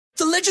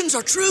The legends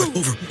are true.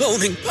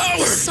 Overwhelming power!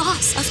 The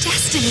sauce of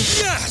destiny.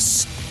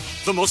 Yes!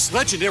 The most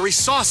legendary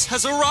sauce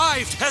has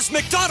arrived as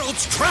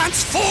McDonald's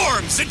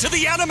transforms into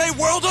the anime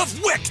world of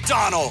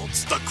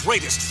WickDonald's. The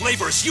greatest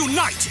flavors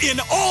unite in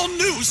all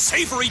new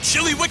savory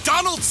chili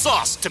McDonald's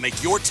sauce to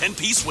make your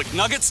 10-piece Wick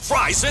Nuggets,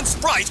 fries, and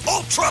Sprite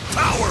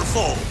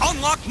ultra-powerful.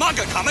 Unlock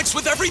manga comics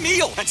with every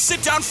meal and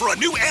sit down for a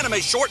new anime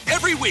short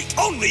every week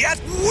only at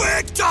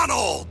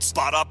WickDonald's.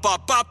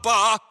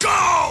 Ba-da-ba-ba-ba,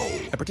 go!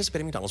 At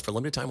participating McDonald's for a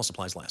limited time while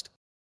supplies last.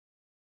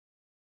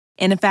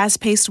 In a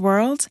fast-paced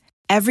world,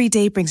 every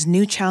day brings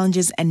new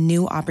challenges and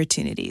new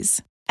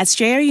opportunities. At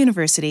Strayer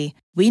University,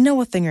 we know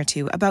a thing or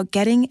two about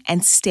getting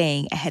and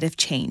staying ahead of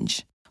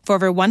change. For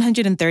over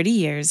 130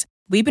 years,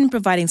 we've been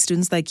providing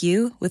students like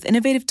you with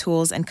innovative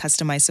tools and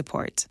customized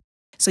support,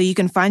 so you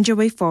can find your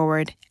way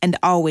forward and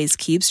always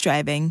keep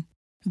striving.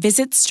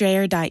 Visit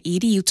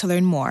strayer.edu to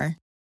learn more.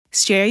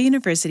 Strayer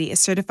University is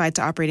certified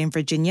to operate in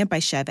Virginia by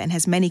Chev and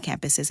has many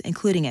campuses,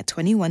 including at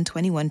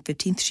 2121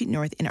 15th Street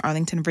North in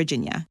Arlington,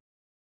 Virginia.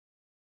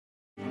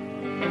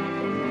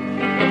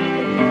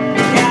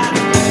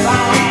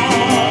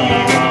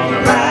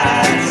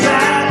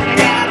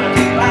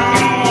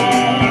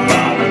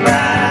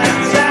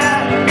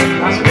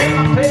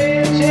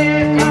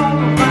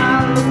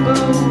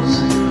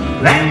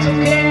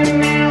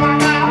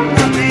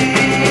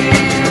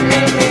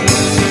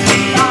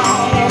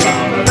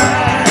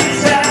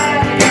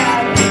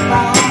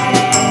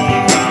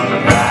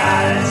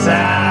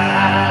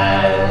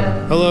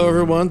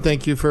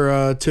 Thank you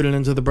for tuning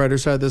into the brighter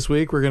side this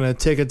week. We're gonna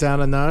take it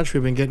down a notch.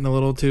 We've been getting a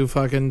little too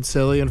fucking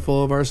silly and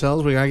full of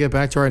ourselves. We gotta get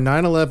back to our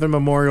 9/11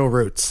 memorial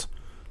roots.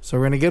 So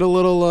we're gonna get a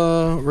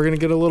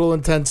little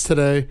intense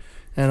today,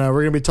 and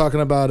we're gonna be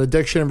talking about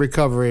addiction and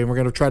recovery, and we're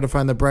gonna try to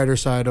find the brighter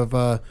side of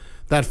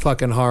that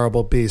fucking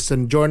horrible beast.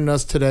 And joining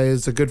us today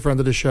is a good friend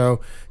of the show,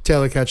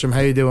 Taylor Ketchum.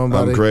 How you doing,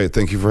 buddy? I'm great.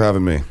 Thank you for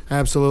having me.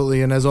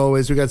 Absolutely. And as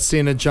always, we got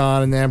Cena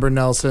John and Amber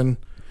Nelson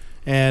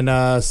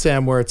and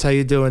Sam Wirtz. How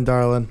you doing,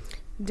 darling?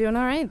 Doing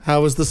all right.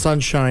 How was the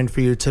sunshine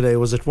for you today?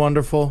 Was it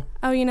wonderful?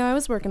 Oh, I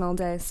was working all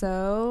day,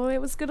 so it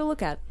was good to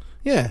look at.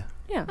 Yeah.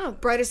 Yeah. Oh,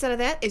 brighter side of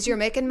that is you're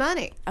making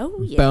money.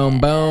 Oh, yeah. Boom,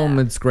 boom.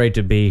 It's great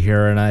to be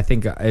here, and I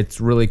think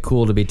it's really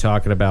cool to be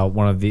talking about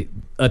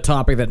a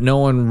topic that no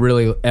one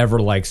really ever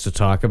likes to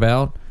talk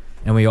about,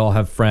 and we all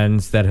have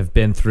friends that have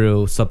been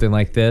through something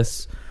like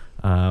this.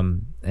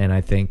 And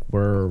I think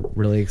we're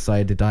really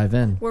excited to dive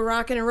in. We're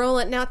rocking and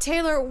rolling. Now,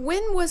 Taylor,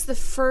 when was the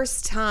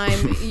first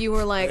time you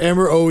were like...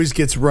 Amber always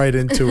gets right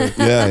into it.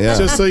 Yeah.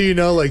 Just so you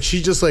know, like, she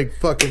just, like,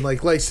 fucking,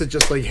 like, likes to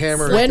just, like,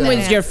 hammer When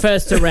was your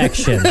first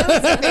erection?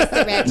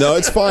 No,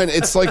 it's fine.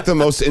 It's, like, the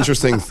most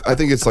interesting... I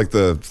think it's, like,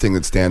 the thing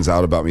that stands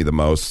out about me the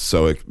most,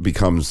 so it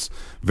becomes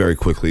very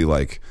quickly,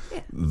 like,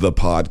 the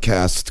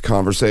podcast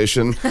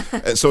conversation.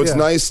 And so it's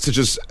nice to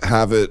just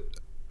have it,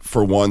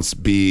 for once,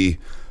 be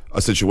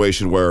a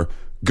situation where...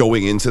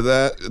 Going into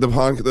that,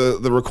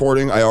 the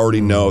recording, I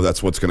already know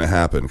that's what's going to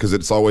happen because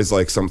it's always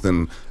like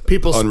something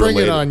people unrelated.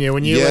 spring it on you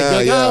when you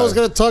I was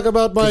going to talk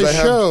about my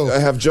show. I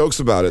have jokes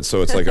about it,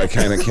 so it's like I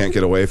kind of can't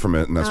get away from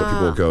it, and that's what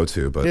people will go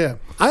to. But yeah,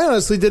 I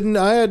honestly didn't.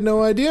 I had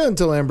no idea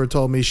until Amber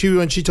told me.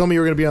 When she told me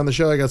you were going to be on the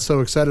show, I got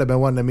so excited. I've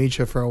been wanting to meet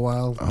you for a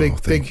while.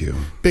 Thank you.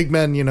 Big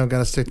men, got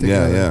to stick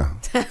together.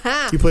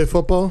 Yeah. You play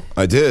football?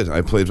 I did.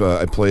 I played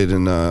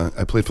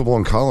football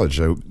in college.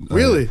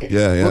 Really?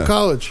 Yeah. What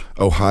college?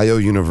 Ohio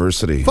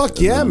University.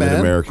 Fuck yeah, man.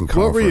 Mid-American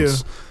Conference. What were you?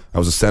 I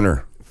was a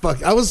center.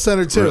 Fuck, I was a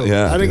center too.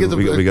 Yeah, I didn't get the.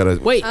 We got to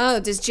wait.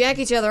 Oh, just jack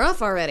each other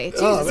off already.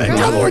 Jesus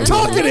we're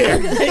talking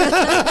here.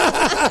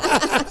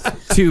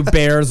 Two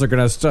bears are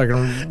gonna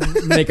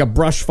make a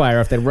brush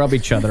fire if they rub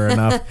each other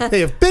enough.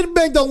 Hey, if big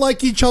men don't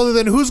like each other,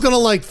 then who's gonna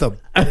like them?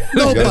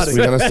 Nobody. We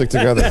gotta stick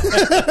together.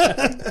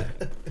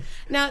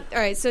 Now, all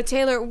right. So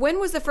Taylor, when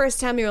was the first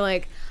time you were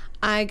like,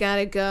 I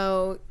gotta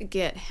go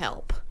get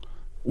help?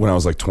 When I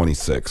was like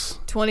 26.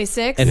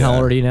 26? And how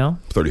old are you now?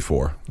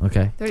 34.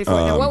 Okay. 34.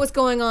 Now, what was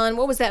going on?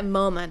 What was that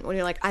moment when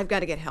you're like, I've got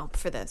to get help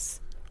for this?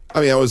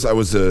 I mean, I was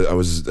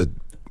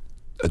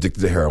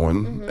addicted to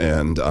heroin,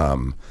 and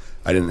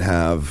I didn't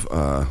have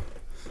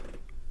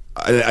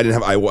I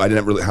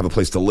didn't really have a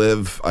place to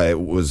live.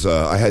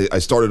 I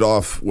started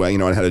off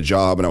when I had a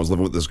job and I was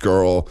living with this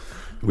girl.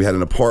 We had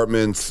an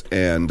apartment,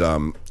 and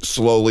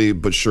slowly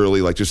but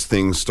surely, like, just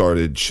things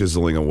started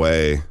chiseling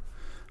away.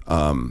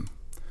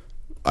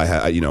 I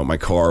had, my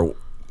car.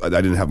 I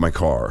didn't have my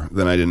car.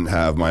 Then I didn't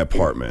have my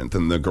apartment.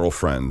 Then the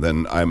girlfriend.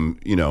 Then I'm,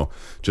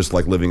 just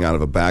like living out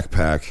of a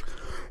backpack.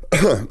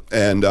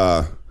 And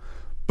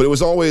but it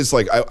was always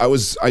like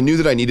I knew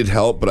that I needed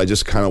help, but I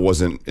just kind of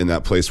wasn't in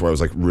that place where I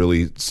was like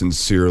really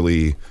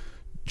sincerely,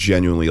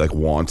 genuinely like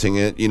wanting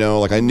it.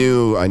 Like I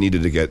knew I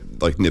needed to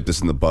get like nip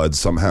this in the bud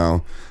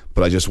somehow,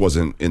 but I just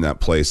wasn't in that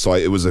place. So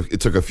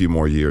it took a few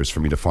more years for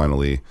me to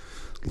finally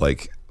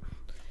like.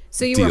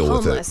 So you were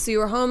homeless. So you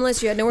were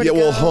homeless. You had nowhere to go.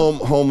 Yeah, well,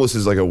 homeless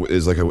is like a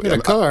in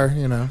a car,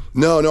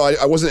 No,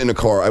 I wasn't in a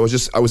car. I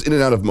was in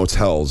and out of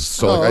motels.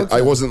 So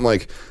I wasn't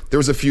like there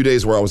was a few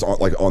days where I was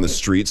on the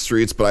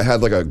streets, but I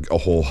had like a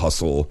whole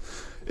hustle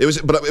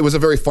It was a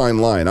very fine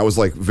line. I was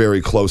like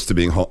very close to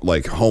being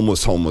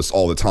homeless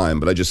all the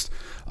time. But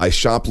I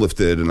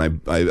shoplifted and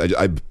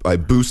I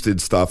boosted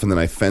stuff, and then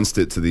I fenced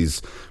it to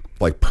these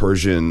like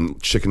Persian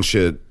chicken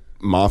shit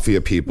mafia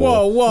people.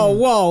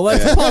 Whoa!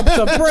 Let's pump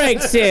the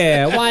brakes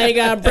here. Why you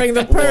gotta bring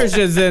the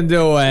Persians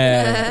into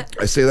it?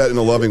 I say that in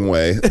a loving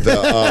way.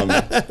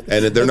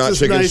 And they're not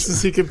chicken. Nice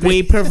as he could be.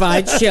 We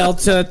provide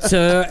shelter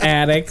to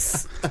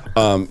addicts.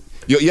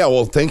 Yeah,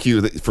 well, thank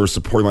you for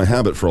supporting my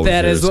habit for all these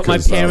years. That is what my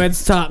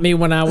parents taught me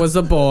when I was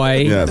a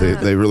boy. Yeah,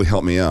 they really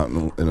helped me out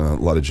in a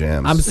lot of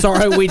jams. I'm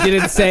sorry we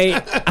didn't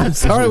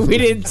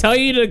tell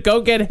you to go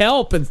get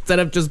help instead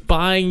of just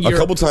buying your... A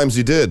couple times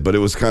you did, but it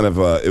was kind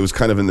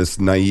of in this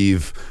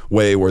naive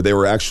way where they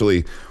were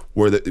actually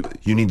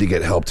you need to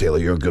get help, Taylor.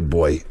 You're a good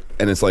boy.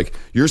 And it's like,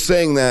 you're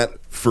saying that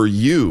for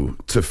you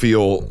to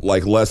feel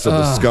like less of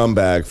a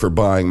scumbag for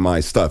buying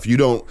my stuff. You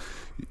don't...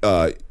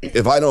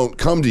 if I don't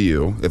come to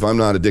you, if I'm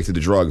not addicted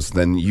to drugs,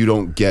 then you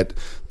don't get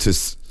to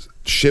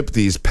ship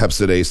these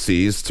Pepsid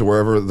ACs to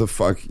wherever the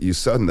fuck you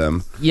send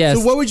them. Yes.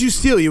 So what would you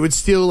steal? You would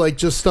steal like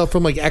just stuff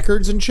from like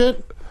Eckerd's and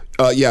shit?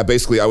 Yeah,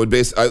 basically, I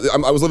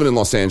was living in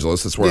Los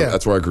Angeles. That's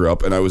where I grew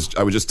up, and I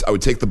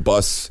would take the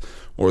bus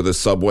or the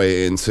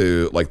subway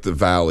into like the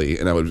valley,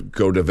 and I would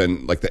go to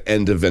the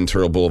end of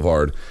Ventura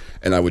Boulevard,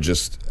 and I would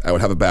have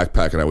a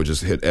backpack, and I would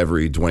just hit they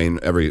don't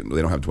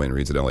have Dwayne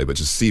Reed's in LA, but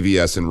just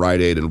CVS and Rite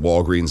Aid and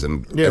Walgreens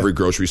and every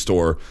grocery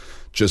store,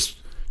 just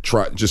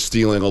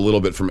stealing a little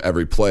bit from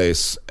every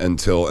place and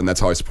that's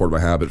how I supported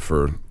my habit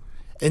for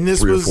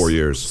 3 or 4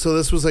 years. So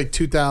this was like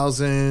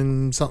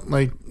 2000 something,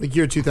 like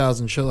year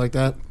 2000, shit like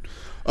that.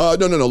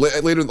 No,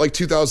 later, like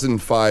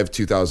 2005,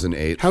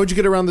 2008. How would you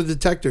get around the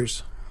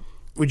detectors?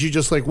 Would you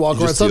just like walk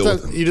around?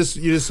 Sometimes you just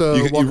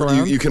walk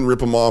around. You can rip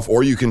them off,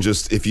 or you can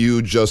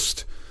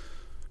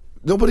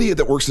nobody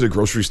that works at a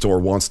grocery store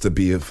wants to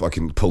be a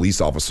fucking police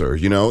officer,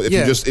 you know?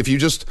 If you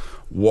just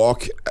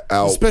walk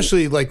out,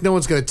 especially like no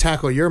one's going to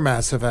tackle your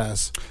massive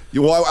ass.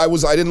 Well,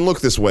 I didn't look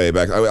this way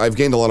back. I've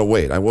gained a lot of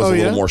weight. I was a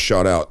little more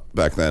shot out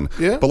back then.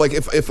 Yeah. But like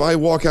if I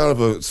walk out of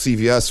a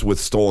CVS with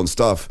stolen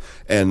stuff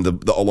and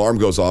the alarm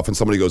goes off and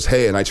somebody goes,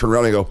 "Hey," and I turn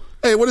around and go,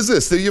 "Hey, what is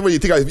this? You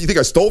think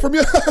I stole from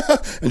you?"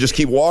 and just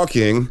keep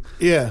walking.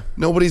 Yeah.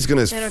 Nobody's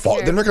gonna.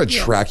 They're not gonna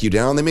track you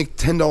down. They make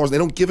 $10. They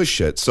don't give a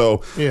shit.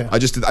 So I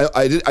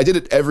did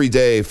it every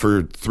day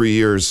for 3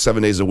 years,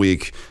 7 days a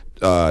week.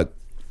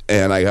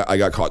 And I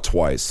got caught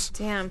twice.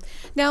 Damn.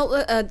 Now,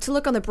 to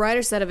look on the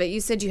brighter side of it, you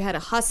said you had a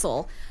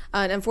hustle,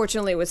 and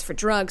unfortunately it was for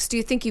drugs. Do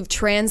you think you've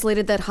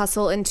translated that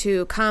hustle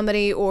into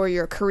comedy or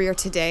your career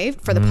today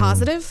for the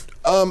positive?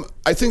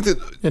 I think that...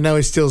 And now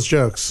he steals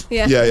jokes.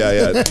 Yeah.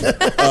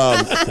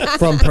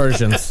 From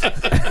Persians.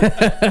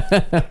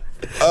 I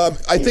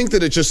think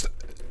that it just...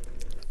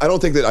 I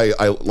don't think that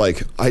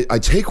I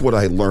take what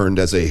I learned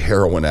as a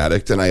heroin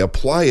addict and I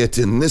apply it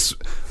in this...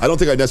 I don't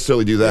think I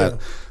necessarily do that. Yeah.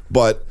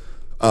 But...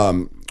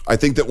 I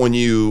think that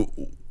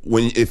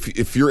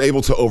if you're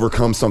able to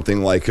overcome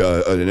something like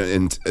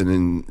an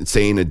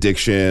insane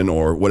addiction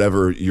or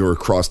whatever your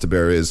cross to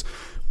bear is,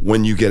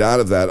 when you get out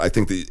of that, I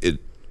think that it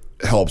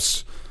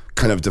helps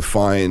kind of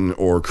define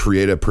or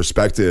create a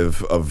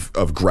perspective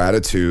of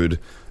gratitude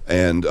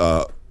and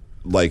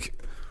like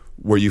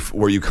where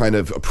you kind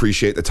of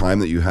appreciate the time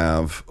that you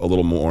have a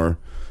little more,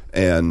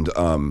 and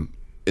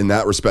in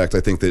that respect,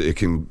 I think that it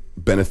can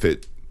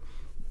benefit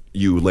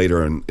you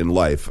later in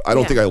life. I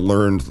don't think I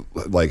learned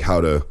like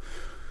how to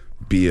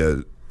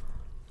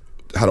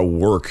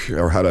work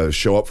or how to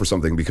show up for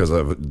something because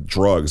of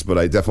drugs, but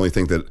I definitely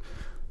think that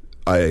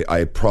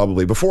I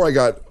probably before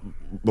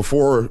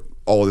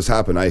all of this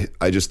happened, I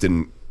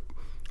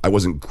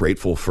wasn't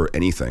grateful for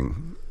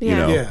anything. You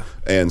know? Yeah.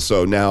 And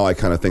so now I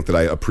kind of think that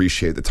I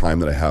appreciate the time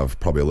that I have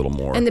probably a little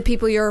more. And the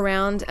people you're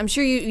around. I'm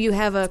sure you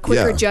have a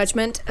quicker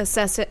judgment,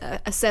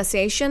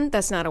 assessation.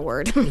 That's not a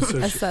word.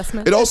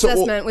 Assessment.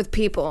 Assessment with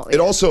people. It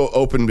also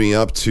opened me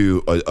up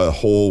to a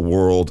whole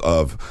world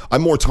of,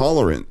 I'm more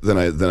tolerant than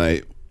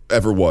I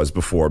ever was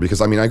before,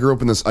 because I mean I grew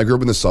up in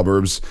the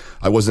suburbs.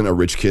 I wasn't a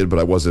rich kid, but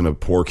I wasn't a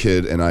poor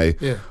kid, and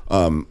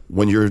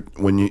when you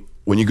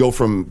go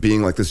from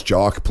being like this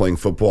jock playing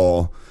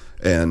football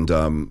and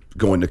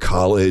going to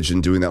college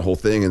and doing that whole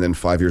thing, and then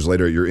 5 years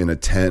later you're in a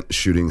tent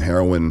shooting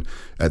heroin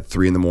at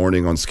 3 a.m.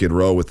 on Skid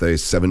Row with a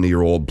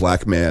 70-year-old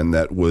black man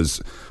that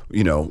was,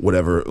 you know,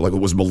 whatever, like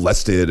was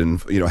molested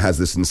and, you know, has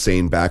this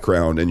insane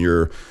background, and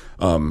you're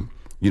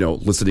you know,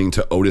 listening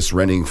to Otis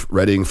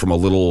Redding from a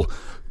little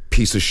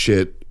piece of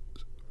shit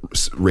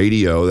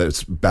radio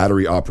that's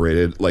battery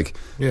operated, like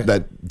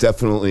that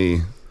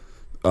definitely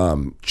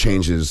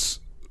changes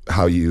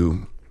how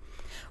you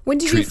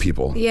treat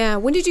people. Yeah.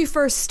 When did you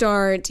first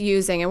start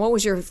using, and what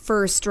was your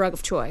first drug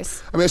of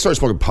choice? I mean, I started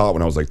smoking pot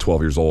when I was like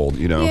 12 years old,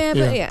 you know?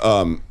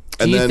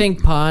 Do you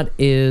think pot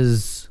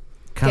is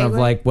kind of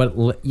like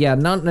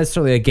not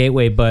necessarily a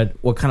gateway, but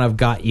what kind of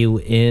got you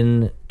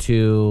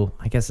into,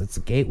 I guess it's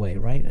a gateway,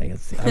 right? I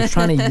guess I was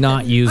trying to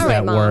not use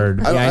that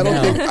word. I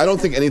don't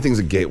think anything's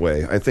a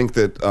gateway. I think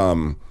that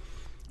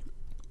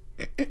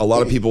a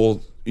lot of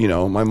people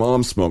my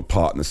mom smoked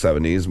pot in the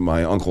 70s.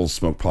 My uncles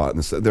smoked pot in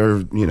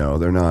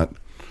the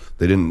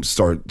they didn't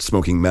start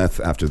smoking meth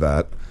after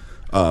that.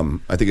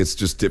 I think it's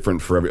just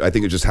different for I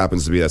think it just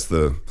happens to be it's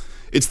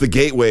the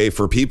gateway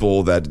for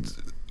people that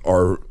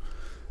are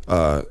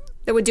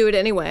that would do it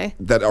anyway.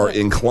 That are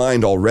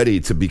inclined already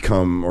to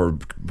become, or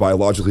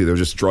biologically they're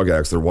just drug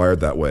addicts. They're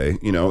wired that way.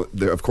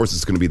 Of course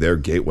it's going to be their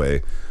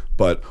gateway.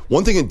 But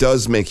one thing it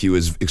does make you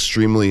is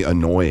extremely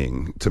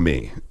annoying to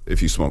me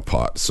if you smoke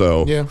pot.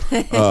 So, yeah.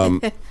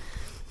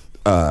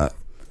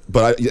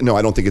 But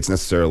I don't think it's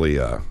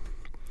necessarily I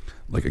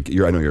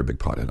know you're a big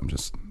pothead. I'm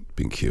just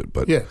being cute,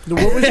 but yeah.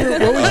 What was your?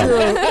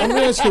 I'm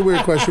going to ask you a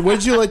weird question. What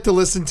did you like to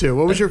listen to?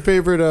 What was your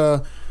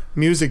favorite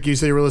music? You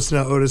said you were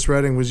listening to Otis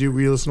Redding. Were you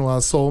listening to a lot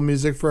of soul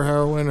music for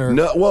heroin, or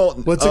no? Well,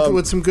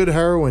 what's some good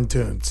heroin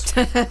tunes?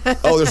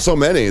 Oh, there's so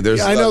many.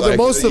 I know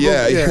most of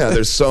them. Yeah,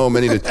 there's so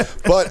many.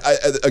 But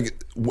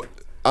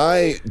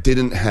I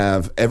didn't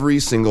have every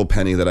single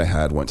penny that I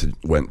had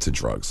went to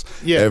drugs.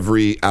 Yeah.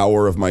 Every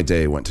hour of my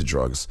day went to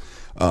drugs.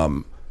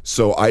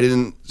 So I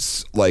didn't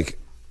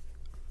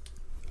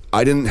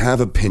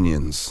have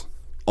opinions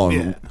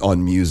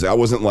on music. I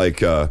wasn't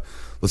like,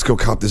 let's go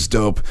cop this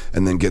dope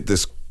and then get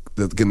this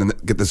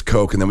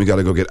coke, and then we got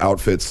to go get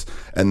outfits,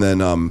 and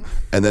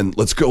then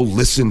let's go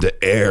listen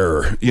to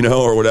Air,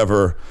 or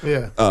whatever.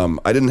 Yeah.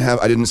 I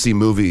didn't see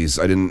movies.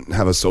 I didn't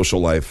have a social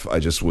life. I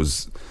just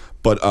was,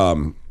 but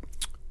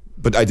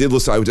I did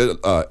listen. I did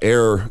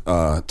Air,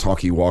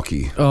 Talkie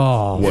Walkie.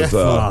 Oh,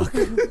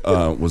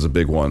 was a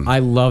big one. I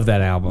love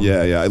that album.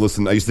 Yeah. I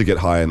used to get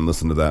high and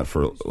listen to that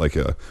for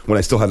when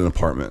I still had an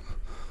apartment,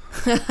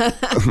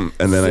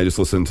 and then I just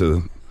listened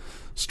to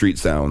street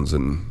sounds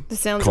and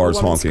cars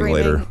honking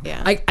later.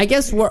 Yeah. I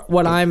guess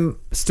what I'm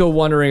still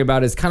wondering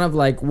about is kind of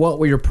like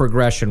what your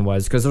progression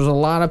was, because there's a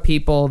lot of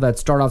people that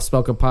start off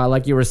smoking pot,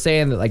 like you were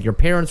saying that like your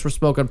parents were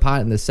smoking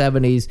pot in the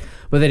 70s,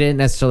 but they didn't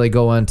necessarily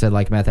go into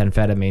like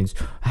methamphetamines.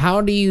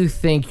 How do you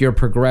think your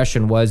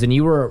progression was? And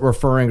you were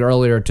referring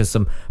earlier to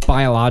some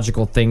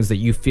biological things that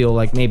you feel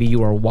like maybe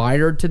you are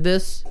wired to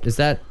this. Is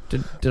that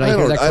did I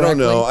hear that correctly? I don't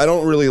know. I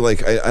don't really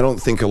I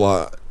don't think a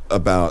lot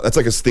about that's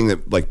like a thing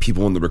that like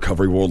people in the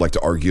recovery world like to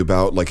argue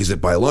about. Like, is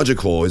it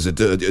biological? Is it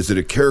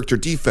a character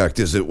defect?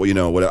 Is it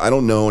what? I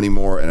don't know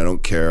anymore, and I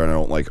don't care, and I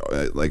don't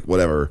like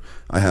whatever.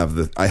 I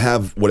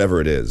have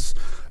whatever it is.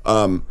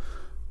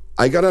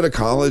 I got out of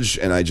college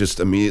and I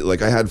just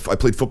immediately I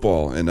played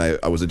football and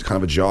I was kind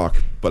of a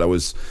jock, but I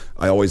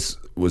always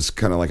was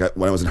kind of like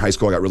when I was in high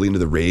school I got really into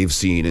the rave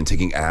scene and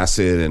taking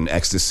acid and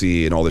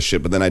ecstasy and all this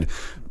shit. But then I'd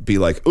be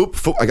like, oop,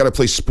 I got to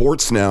play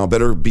sports now,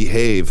 better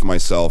behave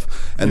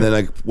myself. And then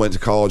I went to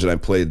college and I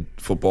played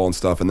football and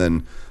stuff. And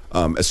then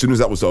as soon as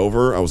that was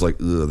over, I was like,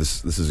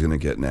 this is going to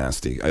get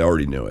nasty. I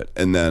already knew it.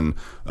 And then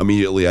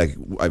immediately I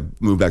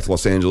moved back to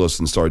Los Angeles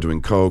and started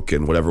doing coke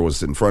and whatever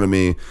was in front of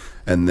me.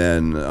 And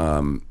then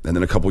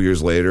a couple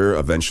years later,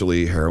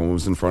 eventually heroin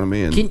was in front of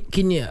me. And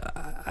can you?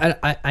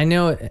 I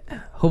know.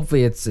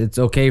 Hopefully it's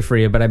okay for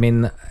you. But I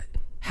mean,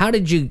 how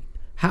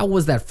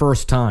was that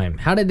first time?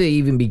 How did they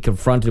even be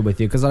confronted with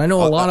you? Because I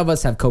know a lot of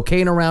us have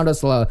cocaine around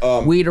us, a lot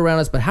of weed around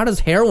us. But how does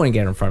heroin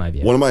get in front of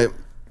you? One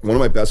of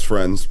my best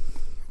friends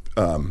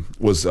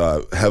was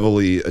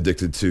heavily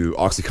addicted to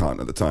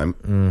OxyContin at the time.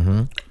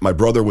 Mm-hmm. My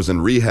brother was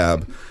in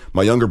rehab.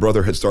 My younger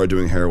brother had started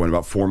doing heroin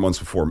about 4 months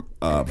before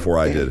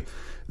I did.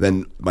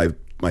 Then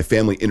my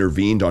family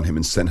intervened on him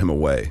and sent him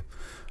away.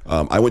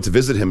 I went to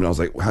visit him and I was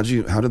like, how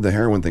did the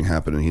heroin thing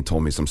happen? And he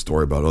told me some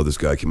story about, this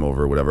guy came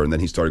over or whatever. And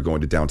then he started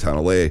going to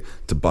downtown LA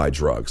to buy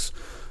drugs.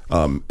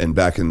 And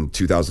back in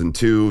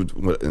 2002,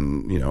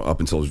 and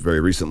up until very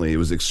recently, it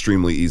was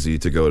extremely easy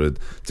to go to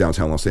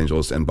downtown Los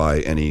Angeles and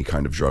buy any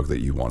kind of drug that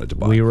you wanted to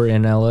buy. We were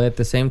in LA at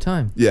the same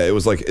time. Yeah,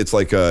 it's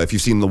like if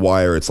you've seen The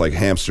Wire, it's like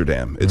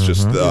Amsterdam. It's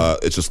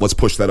just let's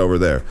push that over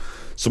there.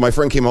 So my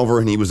friend came over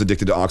and he was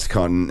addicted to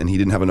OxyContin and he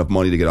didn't have enough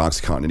money to get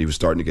OxyContin and he was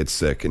starting to get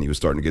sick and he was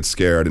starting to get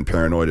scared and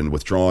paranoid and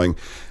withdrawing.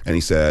 And he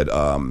said,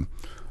 and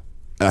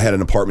I had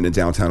an apartment in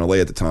downtown LA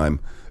at the time.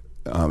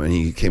 And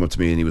he came up to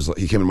me and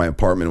he came in my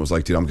apartment and was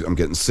like, dude, I'm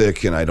getting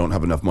sick and I don't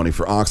have enough money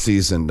for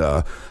oxys and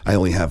I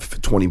only have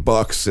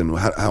 $20 and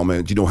how am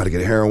I, do you know how to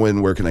get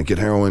heroin? Where can I get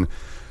heroin?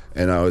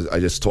 And I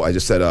just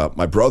said,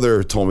 my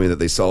brother told me that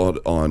they sell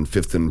it on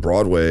 5th and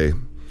Broadway,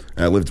 and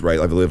I lived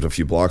a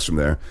few blocks from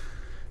there.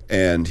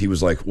 And he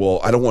was like,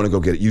 well, I don't want to go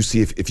get it. You see,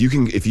 if you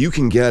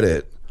can get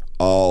it,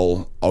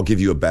 I'll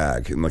give you a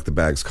bag. And like the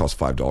bags cost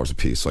 $5 a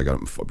piece. So I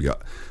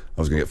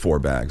was gonna get 4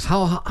 bags.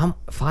 How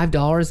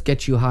 $5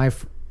 get you high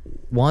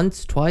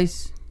once,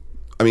 twice?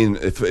 I mean,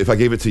 if I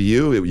gave it to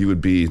you, you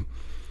would be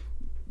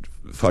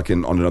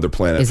fucking on another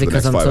planet. Is it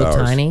because I'm so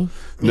tiny?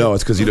 No,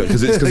 it's because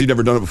you've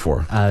never done it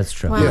before. That's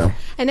true. Wow. Yeah.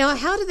 And now,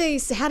 how do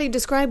you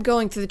describe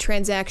going through the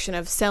transaction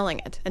of selling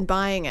it and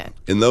buying it?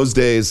 In those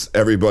days,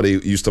 everybody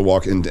used to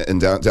walk in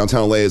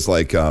downtown LA is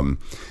like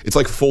it's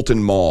like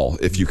Fulton Mall,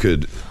 if you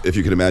could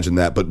imagine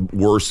that, but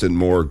worse and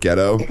more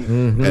ghetto.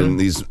 Mm-hmm. And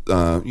these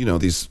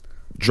these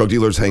drug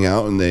dealers hang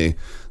out and they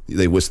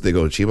they go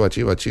Chiba,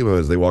 Chiba, Chiba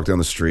as they walk down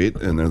the street,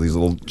 and there are these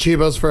little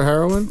Chivas for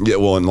heroin? Yeah,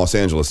 well, in Los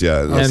Angeles,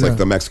 yeah, it's like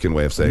the Mexican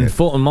way of saying In it.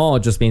 Fulton Mall,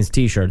 it just means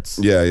T-shirts.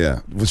 Yeah.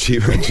 Well,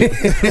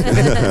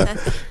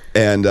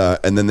 and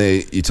then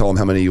you tell them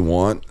how many you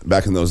want.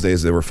 Back in those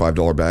days, they were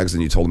 $5 bags,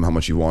 and you told them how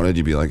much you wanted.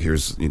 You'd be like,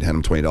 you'd hand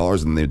them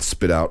 $20, and they'd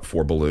spit out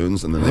 4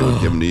 balloons, and then they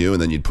would give them to you,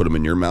 and then you'd put them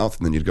in your mouth,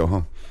 and then you'd go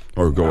home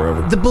or go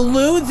wherever. The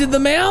balloons in the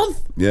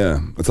mouth? Yeah,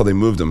 that's how they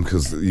moved them,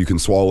 because you can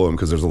swallow them,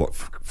 because there's a lot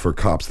for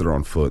cops that are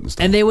on foot and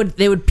stuff. And they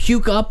would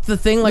puke up the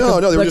thing like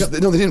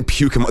they didn't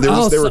puke them.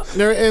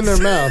 They're in their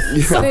mouth.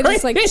 So they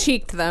just like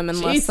cheeked them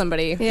unless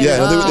somebody.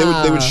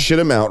 They would shit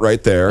them out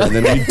right there, and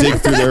then you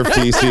dig through their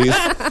feces,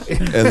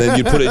 and then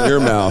you put it in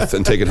your mouth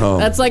and take it home.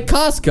 That's like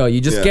Costco.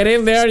 You just get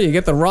in there, you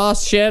get the raw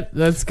shit.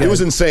 That's good. It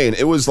was insane.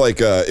 It was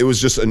like it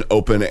was just an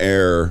open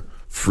air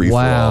free for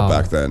all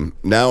back then.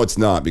 Now it's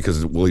not,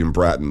 because William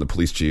Bratton, the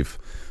police chief,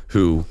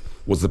 who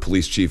was the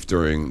police chief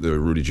during the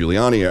Rudy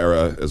Giuliani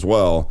era as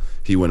well,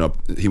 he went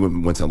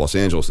to Los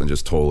Angeles and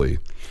just totally.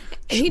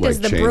 He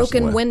does the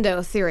broken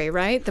window theory,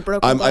 right? The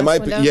broken glass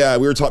window. Yeah,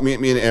 we were talking.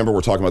 Me and Amber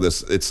were talking about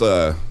this. It's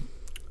I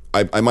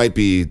might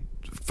be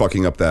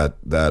fucking up that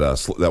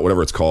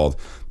whatever it's called,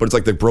 but it's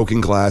like the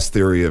broken glass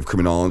theory of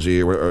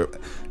criminology.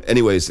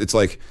 Anyways, it's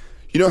like,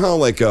 you know how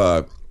like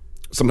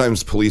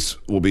sometimes police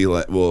will be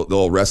like,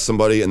 they'll arrest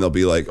somebody and they'll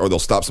be like, or they'll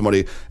stop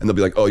somebody and they'll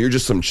be like, oh, you're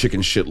just some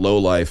chicken shit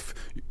lowlife.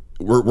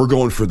 We're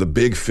going for the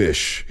big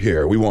fish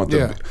here. We want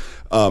the.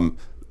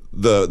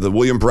 The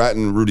William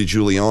Bratton, Rudy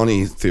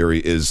Giuliani theory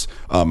is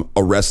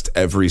arrest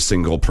every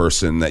single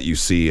person that you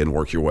see and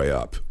work your way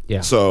up.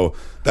 Yeah. So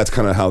that's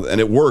kind of how, and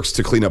it works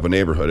to clean up a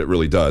neighborhood. It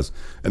really does.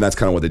 And that's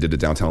kind of what they did to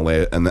downtown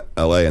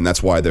LA. And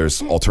that's why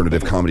there's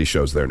alternative comedy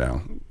shows there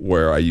now,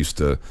 where I used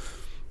to,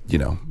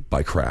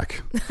 buy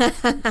crack.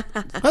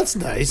 That's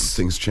nice.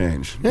 Things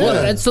change. Yeah.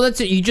 Well, so that's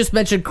it. You just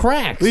mentioned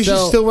crack. At least you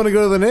still want to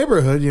go to the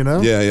neighborhood,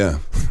 Yeah.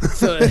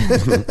 So,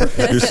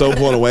 You're so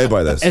blown away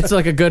by this. it's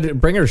like a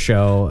good bringer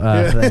show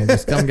thing.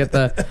 Just come get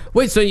the.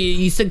 Wait, so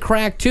you said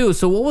crack too.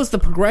 So what was the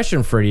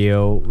progression for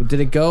you? Did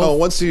it go? Oh,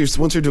 once you're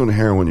doing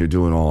heroin, you're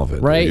doing all of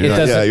it. Right? You're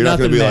You're not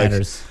going to be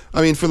matters. like.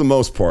 I mean, for the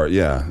most part,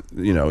 yeah.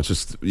 It's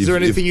just. Is there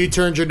anything you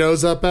turned your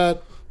nose up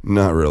at?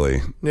 Not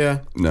really. Yeah.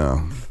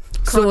 No.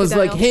 Someone's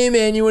like, "Hey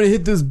man, you want to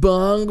hit this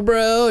bong,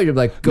 bro?" You're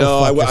like,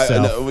 "Go fuck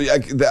yourself."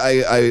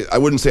 I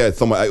wouldn't say I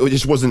thought it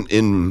just wasn't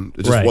in.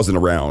 It just wasn't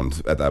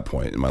around at that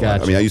point in my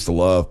life. I mean, I used to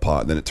love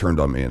pot, and then it turned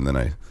on me, and then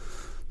I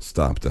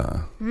stopped.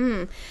 Now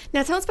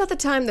tell us about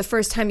the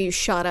first time you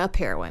shot up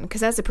heroin, because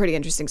that's a pretty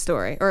interesting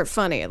story, or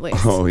funny at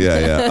least. Oh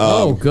yeah.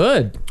 Oh,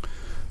 good.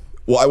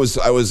 Well, I was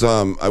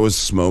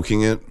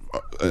smoking it.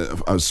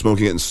 I was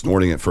smoking it and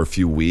snorting it for a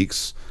few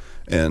weeks,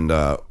 and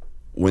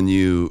when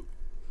you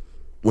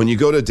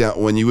go to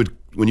downtown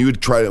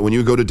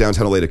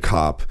LA to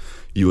cop,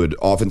 you would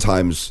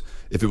oftentimes,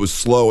 if it was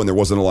slow and there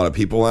wasn't a lot of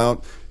people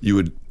out, you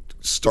would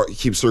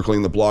keep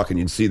circling the block and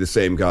you'd see the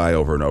same guy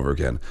over and over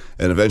again,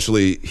 and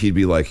eventually he'd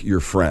be like your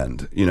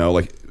friend,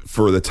 like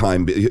for the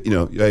time,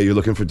 hey, you're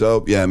looking for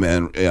dope? Yeah,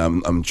 man. Yeah,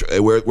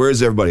 where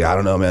is everybody? I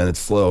don't know, man. It's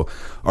slow.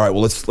 All right,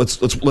 well,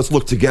 let's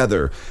look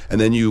together.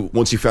 And then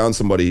once you found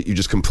somebody, you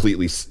just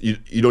completely,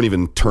 you don't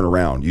even turn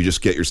around. You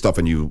just get your stuff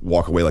and you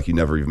walk away like you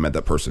never even met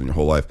that person in your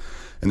whole life.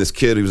 And this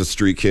kid, he was a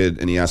street kid,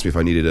 and he asked me if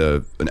I needed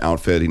an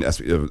outfit. He asked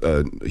me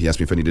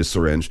if I needed a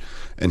syringe,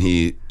 and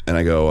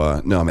I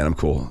go, no, man, I'm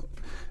cool.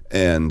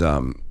 And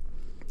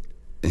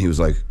he was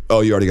like,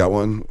 oh, you already got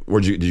one?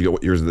 Did you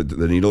get yours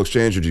the needle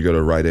exchange, or did you go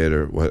to Rite Aid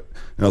or what?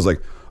 And I was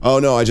like, oh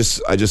no, I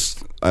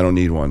don't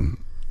need one.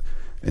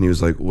 And he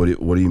was like, what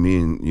do you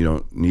mean you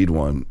don't need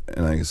one?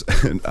 And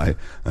I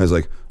was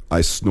like, I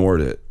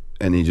snored it.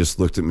 And he just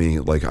looked at me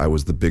like I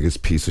was the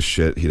biggest piece of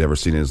shit he'd ever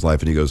seen in his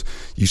life. And he goes,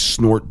 you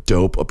snort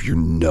dope up your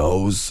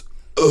nose?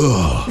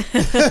 Ugh.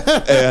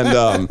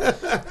 And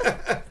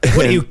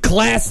what are you,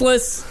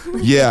 classless?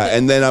 Yeah.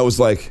 And then I was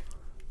like,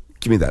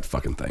 give me that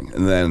fucking thing.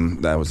 And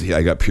then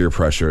I got peer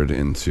pressured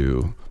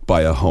into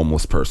by a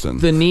homeless person.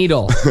 The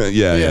needle.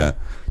 Yeah.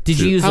 Did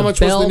you use how much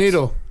was the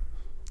needle?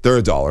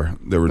 They're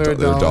 $1. They were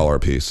 $1 a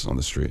piece on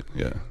the street.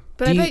 Yeah.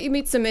 But I bet you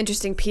meet some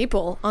interesting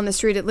people on the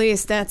street. At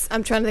least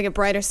I'm trying to think of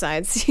brighter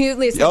sides. You at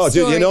least have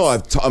dude, stories.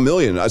 I've a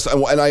million.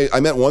 I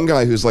met one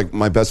guy who's like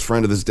my best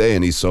friend to this day,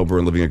 and he's sober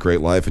and living a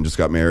great life, and just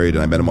got married.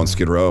 And I met him on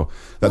Skid Row.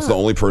 That's the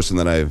only person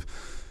that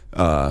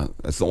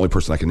that's the only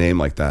person I can name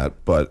like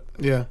that. But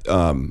yeah.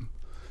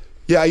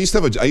 I used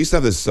to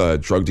have this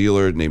drug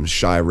dealer named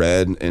Shy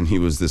Red, and he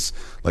was this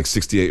like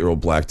 68-year-old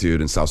black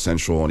dude in South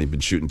Central, and he'd been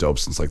shooting dope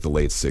since like the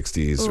late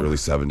 60s, early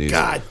 70s.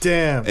 God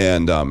damn.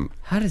 And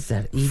how does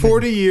that even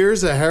 40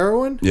 years of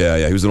heroin?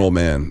 Yeah, he was an old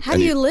man. How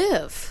do you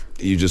live?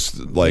 You just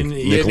like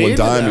nickel and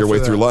dime your way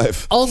through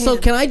life. Also,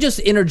 can I just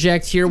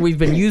interject here? We've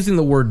been using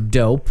the word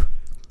dope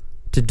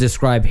to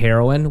describe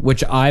heroin,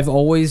 which I've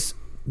always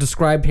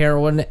described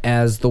heroin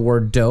as the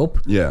word dope.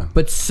 Yeah.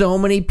 But so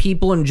many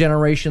people in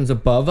generations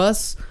above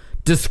us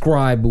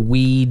describe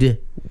weed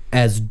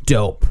as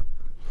dope.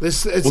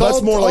 It's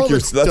that's more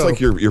like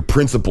your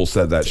principal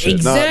said that shit.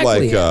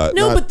 Exactly. Not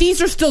like but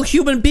these are still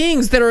human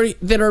beings that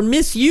are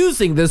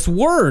misusing this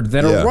word,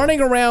 that are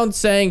running around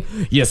saying,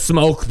 "You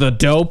smoke the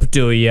dope,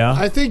 do ya?"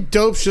 I think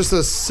dope's just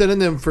a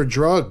synonym for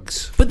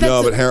drugs. But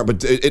heroin.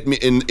 But it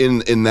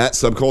in that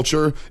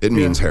subculture, it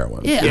means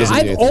heroin. Yeah, It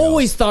I've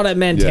always thought it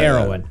meant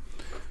heroin.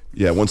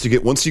 Yeah, once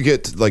you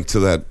get like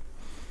to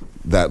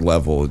that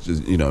level, it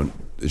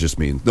just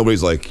means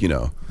nobody's like,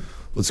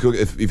 let's go.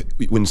 If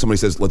when somebody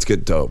says let's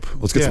get dope,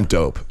 let's get some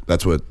dope.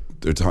 That's what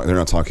they're talking. They're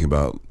not talking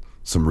about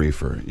some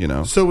reefer.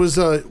 So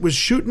was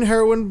shooting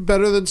heroin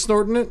better than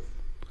snorting it?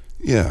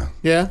 Yeah.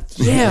 Yeah.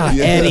 Yeah,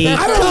 Eddie.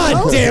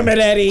 God damn it,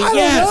 Eddie. I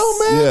don't know,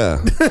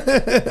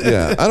 man.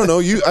 Yeah. I don't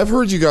know. I've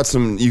heard you got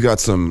some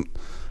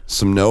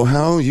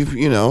know-how.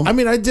 I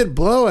mean, I did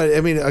blow it.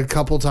 I mean, a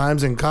couple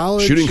times in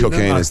college. Shooting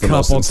cocaine is the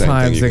most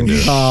insane thing you can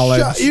do.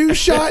 College. You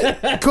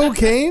shot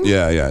cocaine?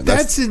 Yeah.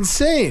 That's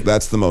insane.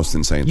 That's the most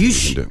insane thing you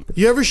can do.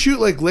 You ever shoot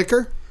like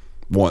liquor?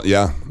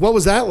 Yeah. What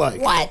was that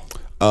like? What?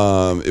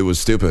 It was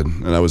stupid,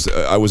 and I was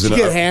Did you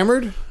get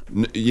hammered?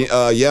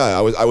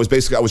 I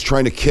was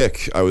trying to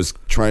kick. I was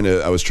trying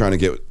to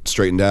get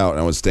straightened out, and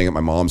I was staying at my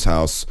mom's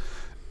house,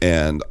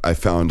 and I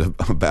found a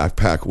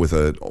backpack with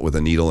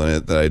a needle in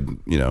it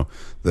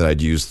that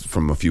I'd used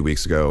from a few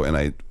weeks ago, and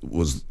I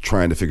was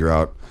trying to figure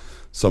out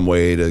some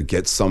way to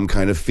get some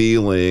kind of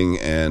feeling,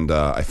 and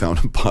I found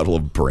a bottle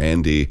of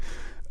brandy,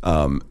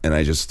 and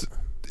I just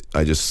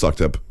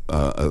sucked up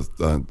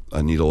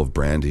a needle of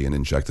brandy and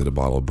injected a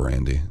bottle of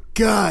brandy.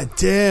 God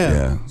damn.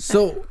 Yeah.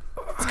 So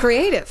It's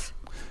creative.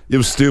 It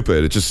was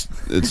stupid. It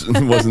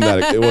wasn't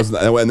that. It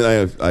wasn't. And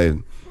then I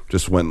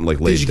just went and laid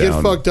down. Did you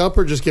get fucked up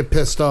or just get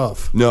pissed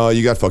off? No,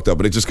 you got fucked up,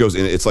 but it just goes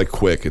in. It's like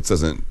quick. It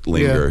doesn't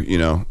linger.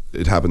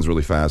 It happens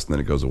really fast and then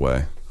it goes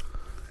away.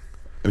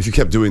 And if you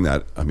kept doing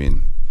that, I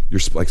mean,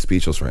 you're like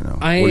speechless right now.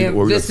 I am.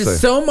 What This is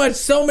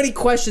so many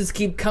questions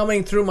keep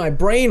coming through my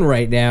brain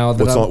right now.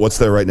 What's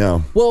there right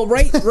now? Well,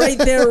 right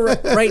there,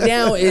 right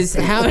now is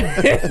how.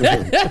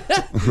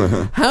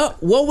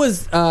 What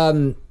was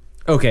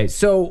okay?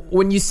 So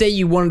when you say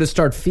you wanted to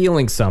start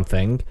feeling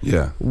something,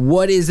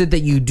 what is it that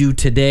you do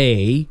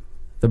today?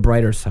 The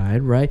brighter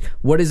side, right?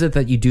 What is it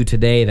that you do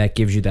today that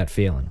gives you that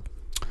feeling?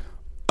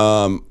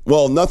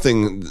 Well,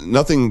 nothing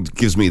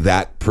gives me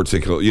that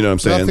particular. You know what I'm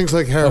saying? Nothing's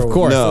like heroin. Of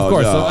course.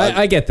 No, So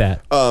I get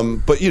that.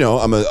 But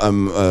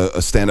I'm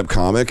a stand-up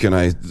comic, and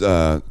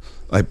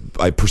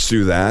I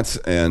pursue that,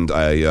 and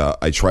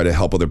I try to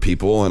help other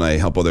people, and I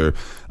help other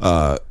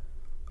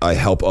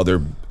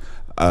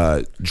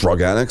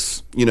drug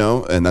addicts.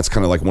 And that's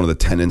kind of like one of the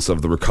tenets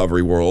of the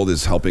recovery world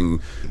is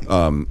helping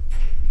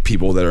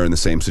people that are in the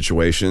same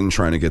situation,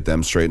 trying to get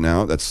them straightened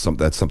out. That's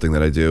something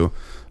that I do,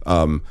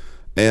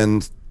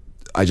 and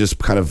I just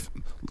kind of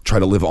try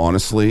to live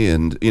honestly,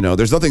 and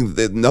there's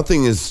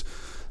nothing is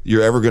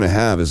you're ever going to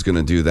have is going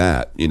to do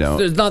that.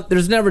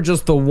 There's never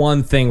just the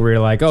one thing where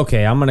you're like,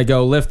 okay, I'm going to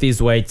go lift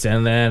these weights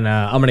and then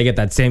I'm going to get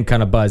that same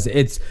kind of buzz.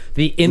 It's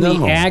the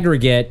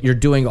aggregate. You're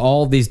doing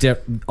all these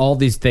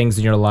things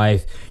in your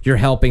life. You're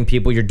helping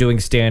people. You're doing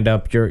stand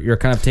up. You're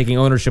kind of taking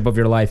ownership of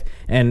your life,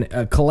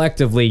 and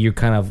collectively you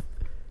kind of.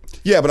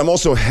 Yeah, but I'm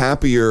also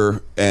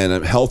happier and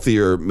I'm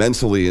healthier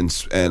mentally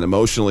and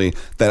emotionally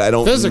that I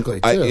don't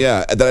physically too.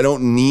 That I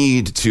don't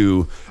need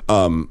to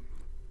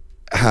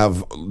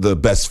have the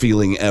best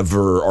feeling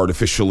ever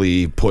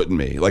artificially put in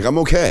me. Like I'm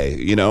okay,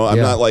 I'm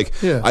not like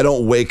I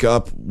don't wake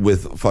up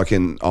with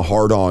fucking a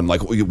hard on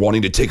like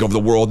wanting to take over the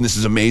world and this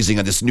is amazing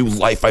and this new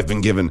life I've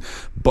been given.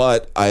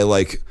 But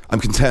I'm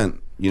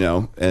content,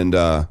 and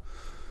I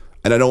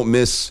don't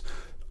miss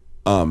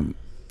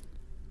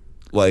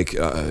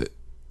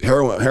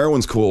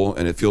heroin's cool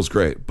and it feels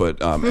great, but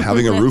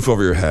having a roof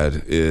over your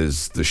head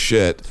is the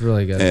shit. It's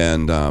really good,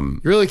 and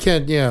you really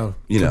can't,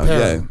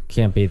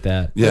 can't beat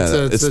that.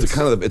 Yeah,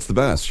 it's the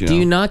best. Do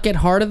you not get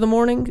hard in the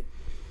morning?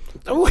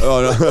 Oh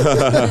no!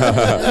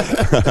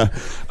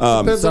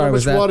 Depends on how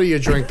much water you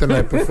drink the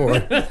night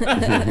before.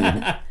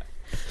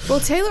 Well,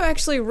 Taylor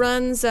actually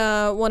runs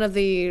one of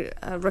the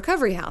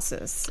recovery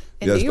houses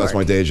in New York. That's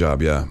my day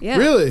job. Yeah.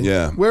 Really?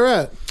 Yeah. Where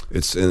at?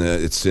 It's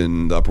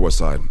in the Upper West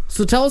Side.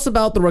 So tell us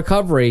about the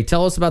recovery.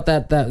 Tell us about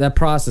that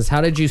process.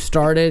 How did you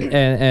start it,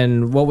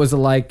 and what was it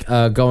like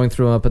going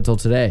through up until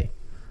today?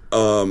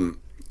 Well,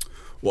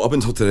 up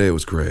until today it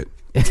was great.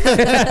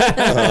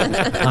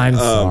 I'm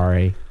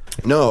sorry.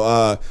 No,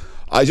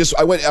 I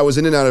was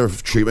in and out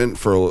of treatment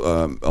for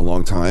a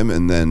long time,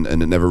 and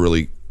it never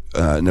really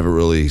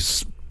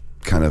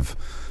kind of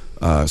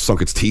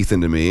sunk its teeth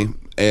into me,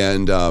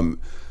 and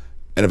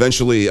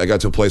eventually I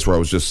got to a place where I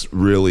was just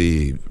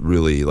really,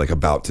 really like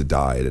about to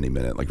die at any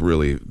minute, like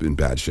really in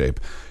bad shape.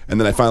 And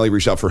then I finally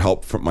reached out for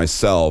help from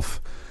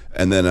myself.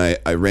 And then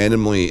I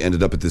randomly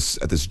ended up at this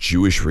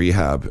Jewish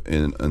rehab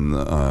in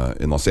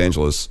Los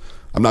Angeles.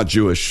 I'm not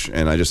Jewish,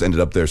 and I just ended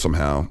up there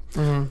somehow.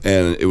 Mm-hmm.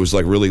 And it was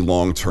like really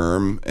long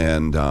term,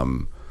 and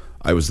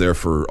I was there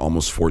for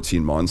almost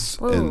 14 months.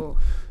 Whoa.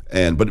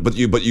 But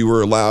you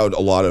were allowed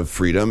a lot of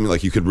freedom.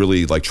 Like you could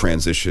really like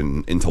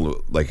transition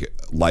into like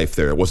life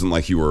there. It wasn't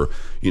like you were,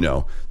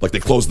 like they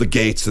closed the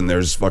gates and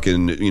there's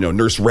fucking,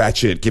 Nurse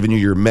Ratched giving you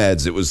your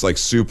meds. It was like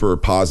super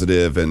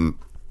positive and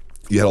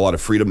you had a lot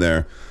of freedom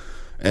there.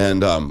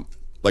 And on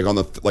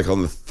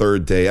the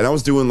third day, and I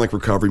was doing like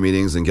recovery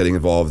meetings and getting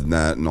involved in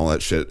that and all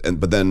that shit.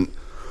 But then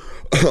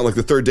like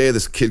the third day,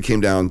 this kid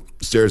came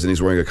downstairs and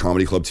he's wearing a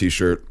comedy club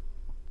t-shirt.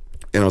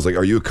 And I was like,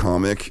 "Are you a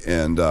comic?"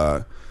 And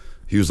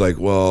he was like,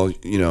 "Well,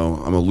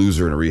 I'm a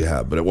loser in a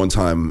rehab." But at one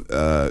time,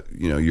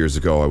 years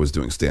ago, I was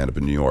doing stand-up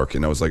in New York,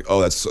 and I was like, "Oh,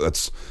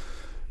 that's."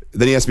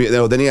 Then he asked me.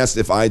 Then he asked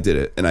if I did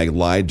it, and I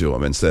lied to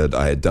him and said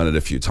I had done it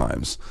a few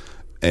times,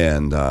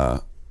 and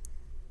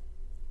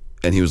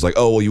he was like,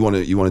 "Oh, well, you want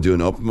to do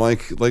an open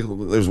mic? Like,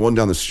 there's one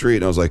down the street."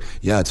 And I was like,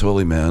 "Yeah,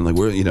 totally, man. Like,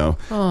 we're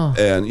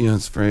and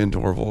it's very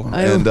adorable."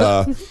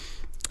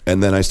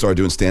 And then I started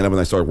doing stand-up,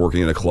 and I started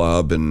working in a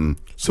club. And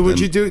so, what'd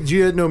you do?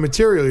 You had no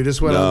material. You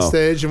just went on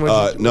stage and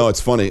went. No, it's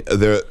funny.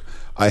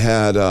 I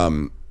had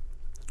on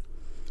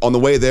the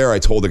way there, I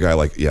told the guy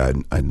like, "Yeah,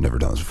 I'd never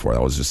done this before. I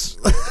was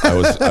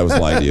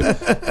lying to you."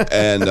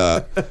 And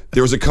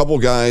there was a couple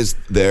guys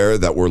there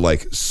that were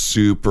like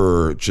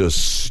super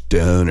just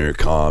stoner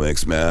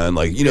comics, man.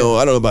 Like, I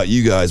don't know about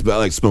you guys, but I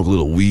like smoke a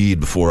little weed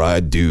before I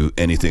do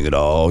anything at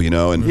all,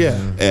 And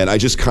and I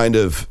just kind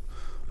of.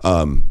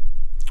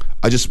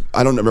 I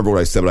don't remember what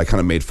I said, but I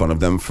kind of made fun of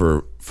them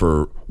for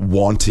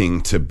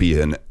wanting to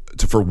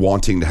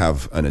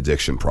have an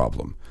addiction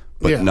problem,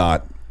 but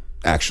not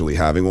actually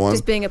having one.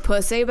 Just being a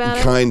pussy about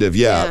it? Kind of,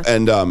 yeah.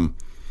 And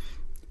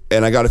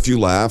I got a few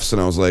laughs,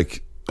 and I was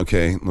like,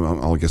 okay,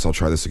 I guess I'll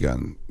try this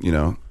again,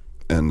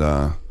 and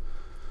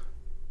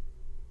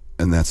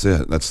that's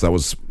it. That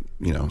was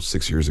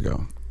 6 years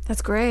ago.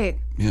 That's great.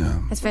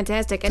 Yeah. That's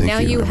fantastic. And Thank now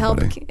you, you help.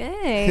 everybody.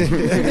 Hey.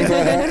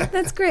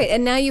 That's great.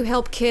 And now you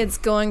help kids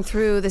going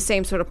through the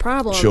same sort of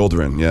problem.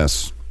 Children,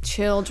 yes.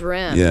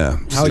 Children. Yeah.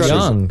 How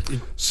young?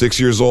 6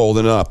 years old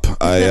and up.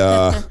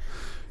 I,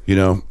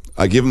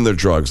 I give them their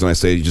drugs and I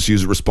say, just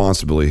use it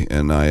responsibly.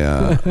 And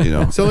I,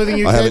 It's the only thing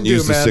you I can haven't do,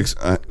 used man. the six.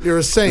 You're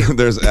a saint.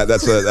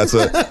 That's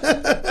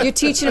a. You're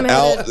teaching them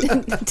how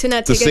to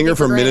not take The singer anything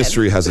for from granted.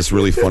 Ministry has this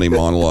really funny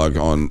monologue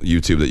on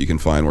YouTube that you can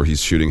find where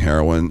he's shooting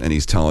heroin and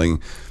he's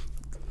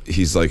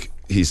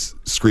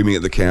screaming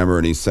at the camera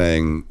and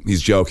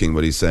he's joking,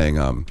 but he's saying,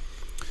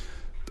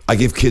 I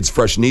give kids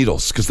fresh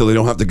needles because they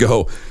don't have to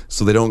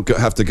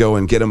go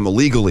and get them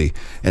illegally.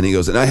 And he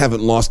goes, and I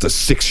haven't lost a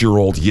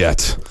 6-year-old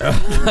yet.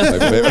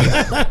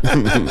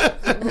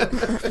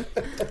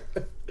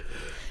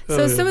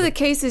 So some of the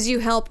cases you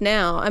help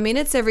now, I mean,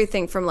 it's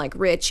everything from like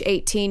rich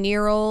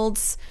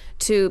 18-year-olds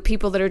to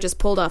people that are just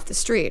pulled off the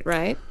street,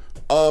 right?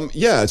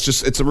 Yeah,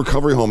 it's a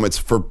recovery home.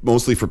 It's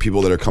mostly for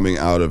people that are coming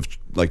out of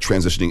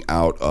transitioning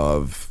out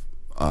of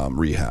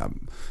rehab.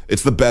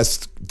 It's the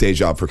best day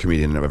job for a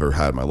comedian I've ever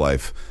had in my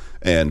life,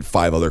 and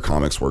 5 other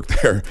comics work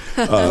there.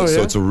 So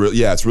it's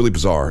it's really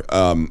bizarre.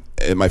 And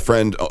my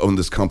friend owned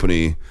this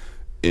company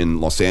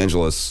in Los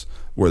Angeles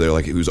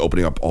where he was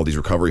opening up all these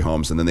recovery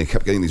homes, and then they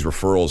kept getting these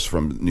referrals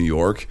from New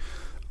York.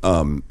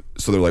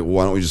 So they're like, well,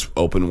 why don't we just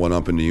open one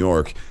up in New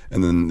York?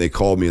 And then they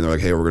called me and they're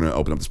like, hey, we're going to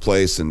open up this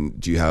place, and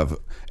do you have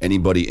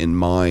anybody in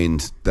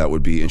mind that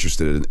would be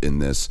interested in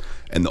this?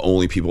 And the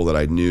only people that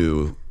I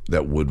knew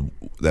that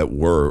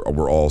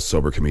were all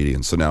sober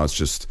comedians. So now it's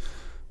just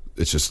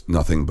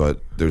nothing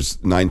but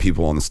there's 9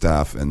 people on the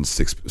staff and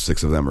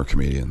six of them are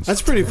comedians.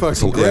 That's pretty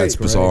fucking great. Yeah, it's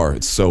bizarre. Right?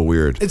 It's so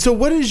weird. And so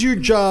what is your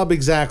job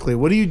exactly?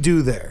 What do you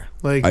do there?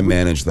 Like, I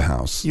manage the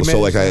house. You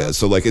So manage the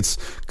house? it's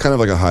kind of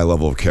like a high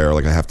level of care.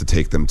 Like I have to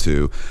take them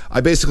to,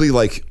 I basically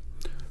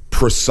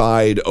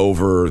preside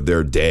over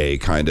their day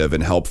kind of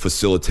and help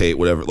facilitate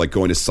whatever, like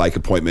going to psych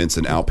appointments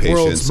and outpatients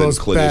world's and most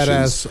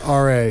clinicians.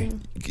 badass RA.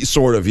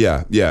 Sort of,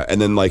 yeah.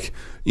 And then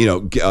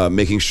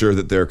making sure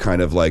that they're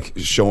kind of like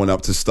showing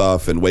up to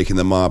stuff and waking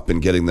them up and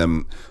getting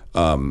them.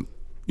 I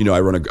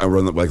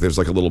run like there's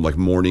like a little like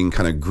morning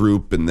kind of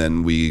group, and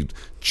then we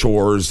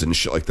chores and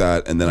shit like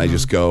that, and then I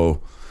just go,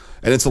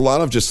 and it's a lot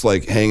of just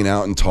like hanging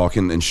out and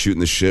talking and shooting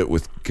the shit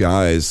with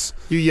guys.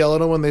 You yell at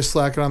them when they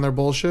slacken on their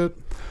bullshit?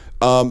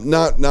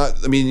 Not.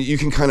 I mean, you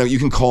can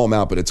call them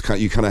out, but it's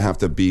you kind of have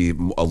to be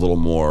a little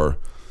more.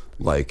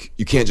 Like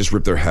you can't just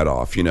rip their head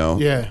off,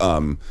 Yeah.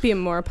 Be a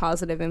more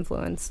positive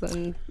influence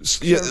than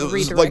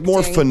like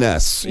more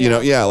finesse,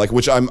 like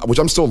which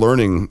I'm still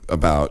learning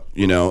about.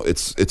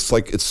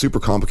 It's super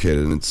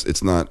complicated, and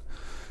it's not.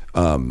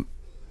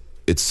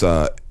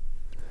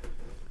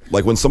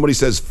 Like when somebody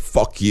says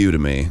 "fuck you" to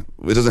me,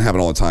 it doesn't happen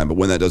all the time, but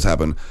when that does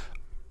happen,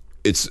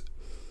 it's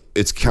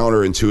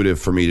counterintuitive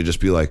for me to just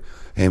be like,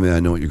 "Hey man, I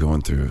know what you're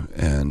going through,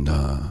 and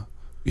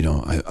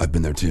I've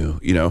been there too."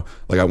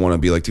 Like I want to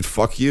be like, "Dude,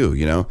 fuck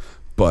you,"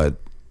 but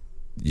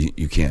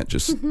you can't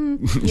just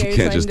you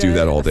can't just do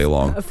that all day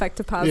long. Affect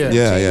a positive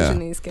Yeah. change in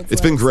these kids' It's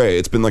been lives. great.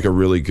 It's been like a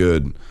really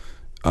good.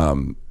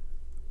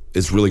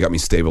 It's really got me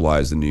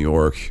stabilized in New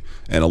York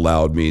and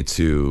allowed me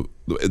to.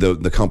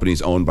 The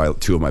company's owned by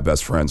 2 of my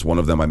best friends. One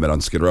of them I met on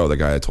Skid Row, the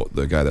guy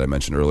that I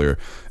mentioned earlier.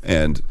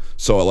 And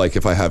so like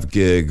if I have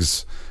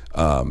gigs,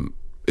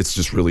 it's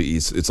just really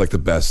easy. It's like the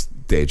best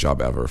day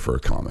job ever for a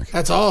comic.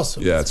 That's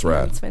awesome. Yeah, it's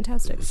rad. It's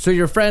fantastic. So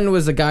your friend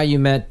was a guy you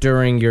met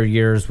during your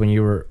years when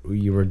you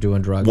were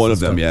doing drugs. One and of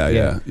them,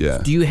 stuff? yeah.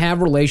 Do you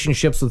have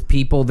relationships with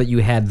people that you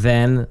had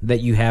then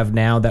that you have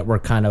now that were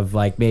kind of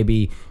like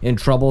maybe in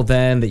trouble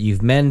then that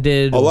you've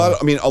mended? A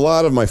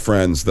lot of my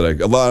friends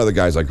a lot of the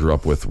guys I grew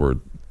up with were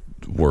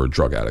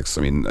drug addicts.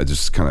 I mean, I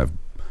just kind of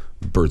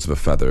birds of a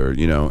feather,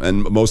 you know.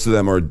 And most of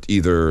them are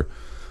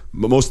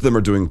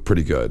doing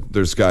pretty good.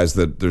 There's guys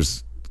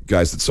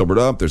that sobered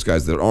up. There's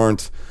guys that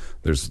aren't.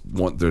 There's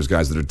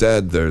guys that are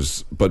dead.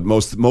 But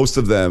most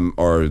of them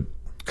are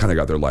kind of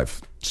got their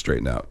life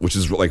straightened out, which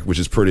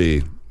is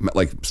pretty,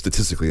 like,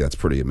 statistically that's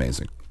pretty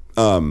amazing.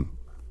 But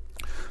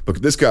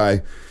this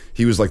guy,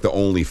 he was like the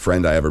only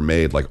friend I ever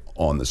made like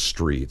on the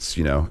streets,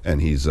 you know,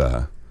 and he's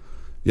doing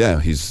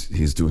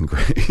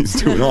great. He's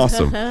doing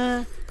awesome.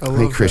 Hey,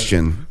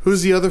 Christian. That.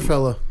 Who's the other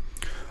fella?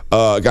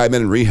 A guy I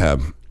met in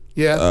rehab.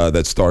 Yeah.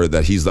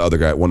 He's the other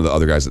guy, one of the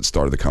other guys that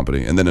started the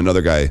company. And then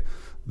another guy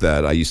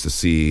that I used to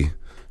see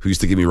who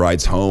used to give me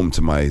rides home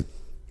to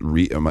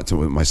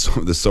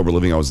the sober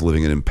living I was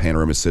living in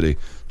Panorama City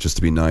just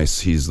to be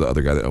nice. He's the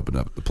other guy that opened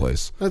up the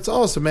place. That's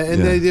awesome,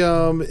 man.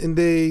 And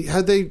they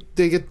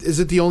get, is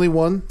it the only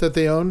one that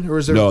they own, or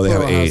is there? No, they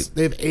have 8.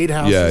 They have 8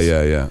 houses.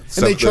 Yeah.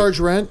 And they charge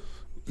rent?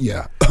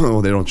 Yeah.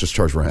 Oh, they don't just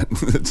charge rent.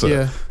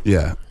 Yeah.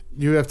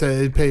 You have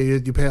to pay.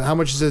 You pay. How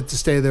much is it to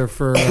stay there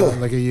for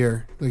like a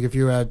year? Like if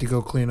you had to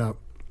go clean up.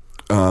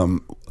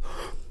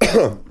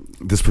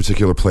 This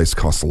particular place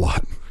costs a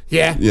lot.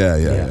 Yeah. Yeah.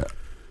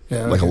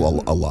 Yeah. Like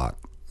okay. a lot.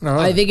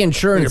 I think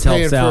insurance You're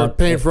helps out.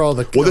 Paying for all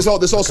the. Well, this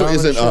also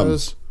isn't.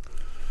 Shows.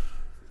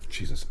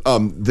 Jesus.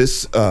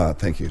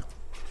 Thank you.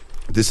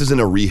 This isn't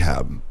a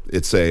rehab.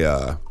 It's like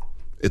a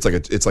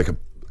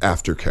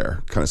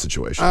aftercare kind of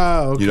situation.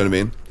 Oh, okay. You know what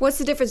I mean? What's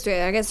the difference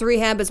between it? I guess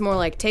rehab is more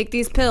like take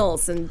these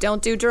pills and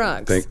don't do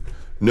drugs.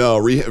 No,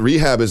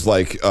 rehab is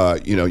like,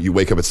 you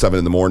wake up at 7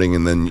 in the morning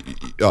and then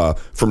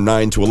from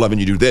 9 to 11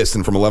 you do this,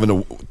 and from 11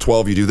 to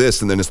 12 you do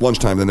this, and then it's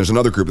lunchtime, then there's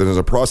another group, then there's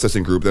a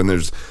processing group, then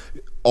there's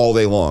all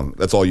day long.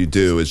 That's all you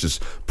do is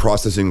just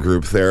processing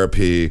group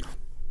therapy.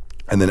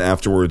 And then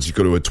afterwards you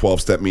go to a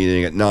 12-step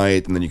meeting at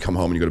night, and then you come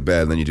home and you go to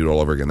bed, and then you do it all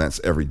over again. That's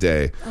every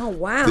day. Oh,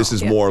 wow. This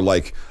is more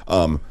like,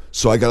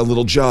 so I got a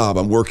little job.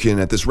 I'm working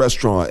at this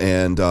restaurant,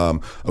 and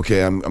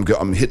okay,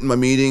 I'm hitting my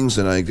meetings,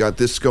 and I got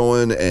this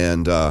going,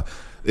 and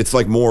it's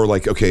like more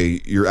like,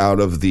 okay, you're out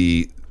of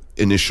the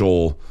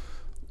initial,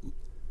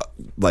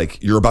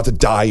 like you're about to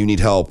die, you need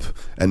help,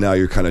 and now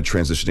you're kind of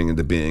transitioning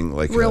into being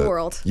like real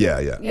world. Yeah.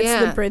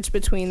 It's the bridge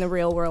between the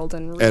real world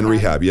and rehab. And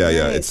rehab, yeah.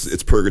 Nice.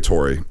 It's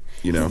purgatory,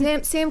 you know.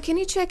 Sam, can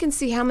you check and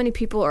see how many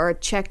people are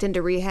checked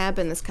into rehab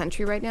in this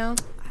country right now?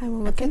 I will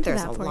look into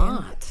There's that a for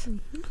lot. you.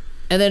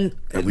 And then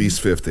At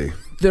least 50.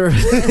 there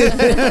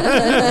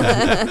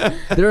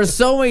are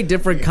so many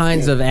different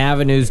kinds of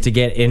avenues to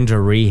get into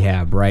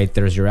rehab, right?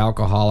 There's your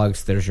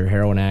alcoholics, there's your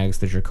heroin addicts,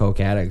 there's your coke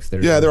addicts.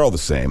 They're all the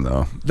same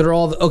though. They're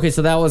all okay.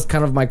 So that was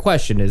kind of my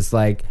question: is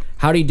like,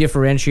 how do you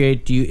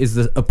differentiate? Is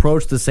the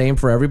approach the same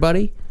for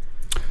everybody?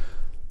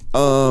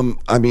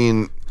 I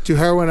mean, Do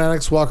heroin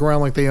addicts walk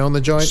around like they own the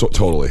joint?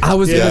 totally. I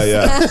was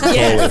yeah. gonna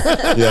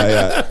Totally.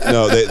 Yeah.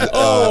 No, they.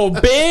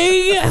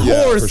 Big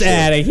horse for sure.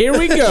 addict. Here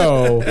we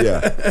go.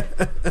 Yeah.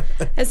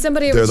 Has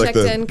somebody ever They're like checked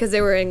the- in because they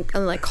were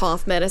on like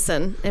cough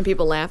medicine and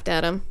people laughed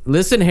at them?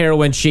 Listen,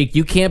 heroin chic,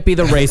 you can't be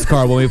the race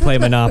car when we play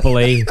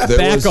Monopoly.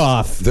 Back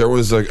off. There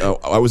was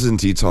I was in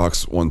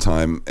detox one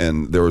time,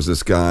 and there was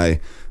this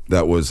guy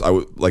that was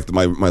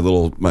my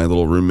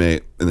little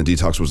roommate in the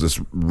detox was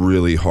this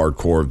really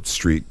hardcore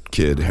street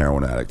kid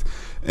heroin addict,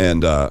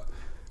 and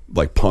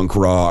like punk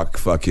rock,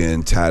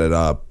 fucking tatted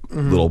up,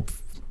 little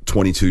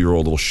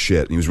 22-year-old little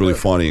shit. And he was really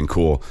funny and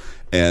cool,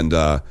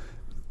 and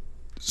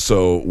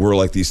so we're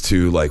like these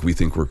two, like we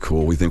think we're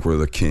cool, we think we're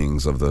the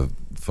kings of the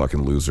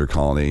fucking loser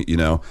colony, you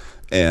know,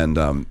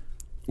 and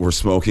we're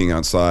smoking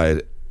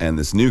outside, and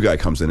this new guy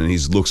comes in, and he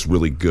looks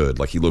really good,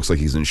 like he looks like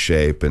he's in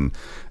shape, and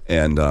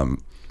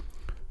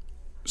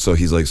so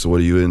he's like, so what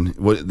are you in?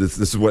 What this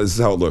is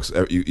how it looks.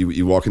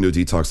 You walk into a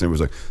detox and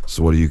everyone's like,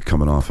 so what are you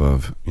coming off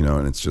of? You know,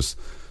 and it's just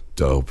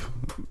dope,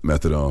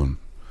 methadone,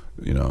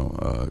 you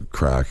know,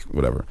 crack,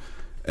 whatever.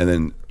 And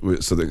then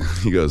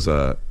he goes,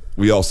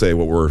 we all say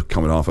what we're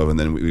coming off of, and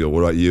then we go,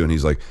 what about you? And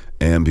he's like,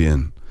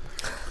 Ambien.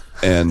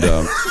 And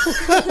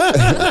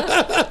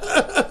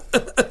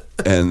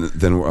and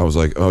then I was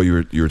like, oh,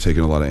 you were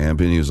taking a lot of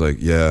Ambien? He was like,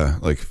 yeah,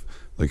 like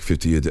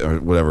 50 a day, or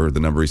whatever the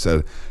number he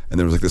said. And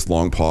there was like this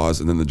long pause,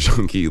 and then the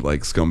junkie,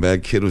 like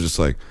scumbag kid, was just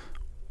like,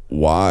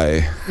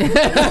 why?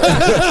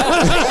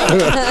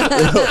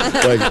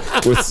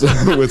 Like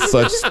with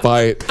such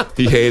spite.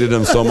 He hated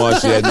him so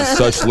much. He had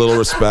such little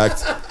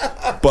respect.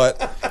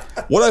 But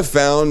what I've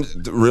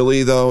found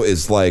really though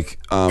is like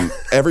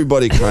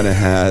everybody kind of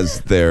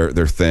has their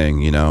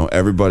thing, you know.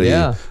 Everybody,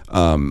 yeah.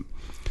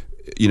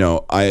 You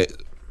know,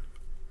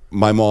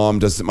 my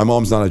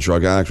mom's not a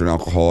drug addict or an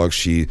alcoholic.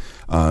 She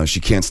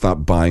can't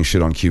stop buying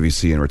shit on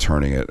QVC and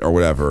returning it or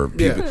whatever.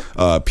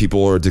 Yeah.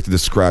 People are addicted to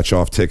scratch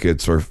off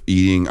tickets or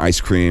eating ice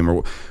cream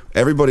or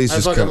everybody's I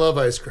just fucking love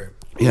ice cream.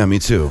 Yeah, me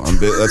too.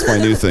 That's my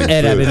new thing.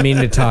 Ed, I've food. been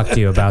meaning to talk to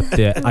you about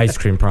the ice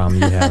cream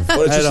problem you have. But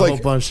it's I had just a like, whole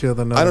bunch the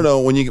other night. I don't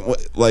know when you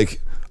like.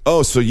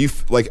 Oh, so you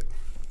like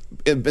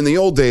in the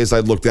old days,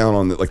 I'd look down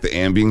on the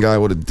Ambien guy.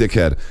 What a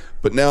dickhead.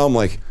 But now I'm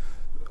like,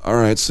 all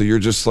right, so you're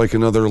just like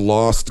another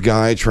lost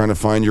guy trying to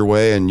find your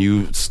way, and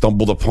you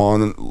stumbled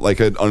upon like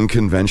an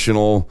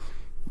unconventional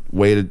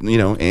way to,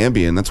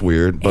 Ambien. That's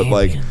weird, but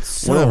Ambien's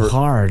so whatever.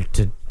 hard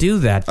to do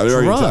that. I've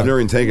never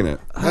even taken it.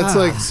 That's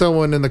like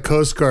someone in the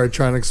Coast Guard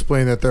trying to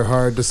explain that they're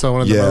hard to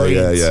someone in the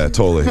Marines. Yeah,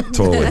 totally.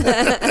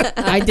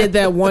 I did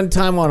that one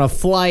time on a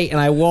flight, and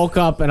I woke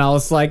up and I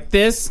was like,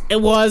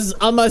 it was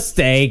a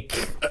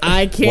mistake.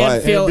 I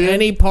can't feel Ambien?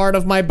 any part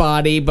of my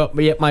body, but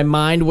yet my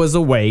mind was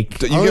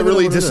awake. You get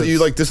really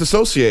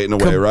disassociate in a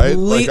way, right?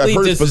 Like I've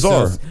heard it's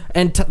bizarre.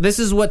 And this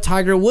is what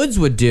Tiger Woods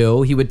would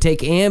do. He would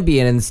take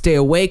Ambien and stay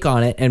awake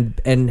on it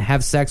and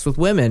have sex with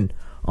women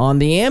on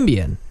the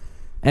Ambien.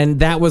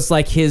 And that was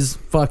like his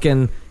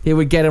fucking. It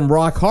would get him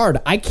rock hard.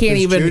 I can't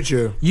His even.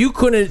 juju. You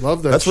couldn't.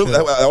 Love that That's shit.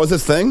 that was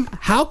his thing.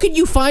 How could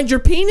you find your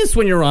penis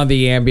when you're on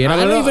the Ambien? I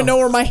don't even know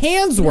where my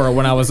hands were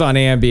when I was on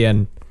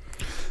Ambien.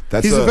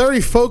 He's a very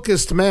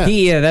focused man.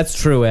 Yeah, that's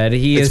true, Ed.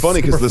 It's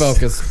funny super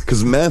focused.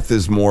 because meth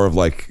is more of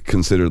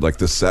considered like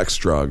the sex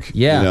drug.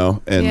 Yeah.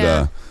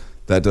 And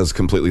that does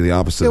completely the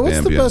opposite of what's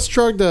Ambien. the best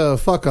drug to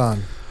fuck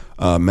on?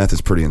 Meth is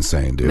pretty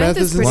insane, dude. Meth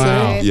is pretty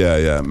great.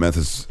 Yeah, meth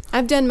is.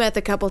 I've done meth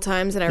a couple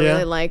times and I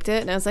really liked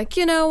it. And I was like,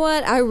 you know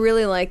what? I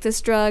really like this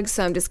drug,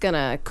 so I'm just going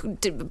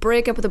to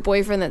break up with a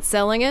boyfriend that's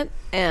selling it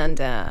and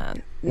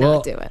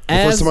not do it. The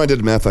first time I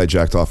did meth, I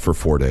jacked off for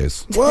 4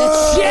 days.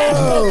 Whoa!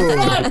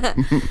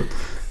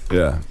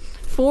 Yeah.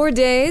 4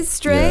 days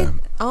straight? Yeah.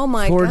 Oh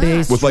my god. 4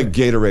 days With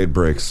Gatorade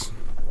breaks.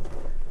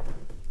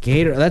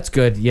 That's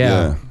good,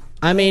 yeah.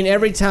 I mean,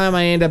 every time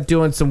I end up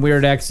doing some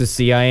weird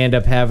ecstasy, I end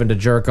up having to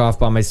jerk off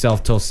by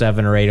myself till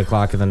 7 or 8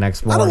 o'clock in the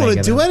next I morning. don't want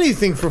to do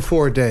anything for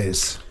 4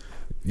 days.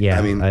 Yeah,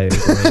 I mean, I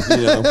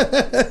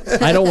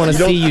don't want to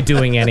see you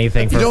doing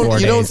anything for 4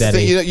 days,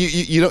 Eddie.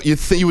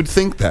 You would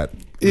think that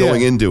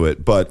going into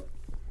it, but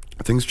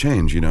things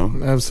change,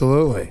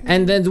 Absolutely.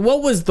 And then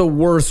what was the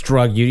worst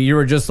drug you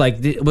were just like,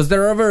 was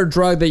there ever a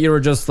drug that you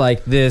were just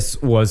like,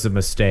 this was a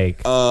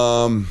mistake?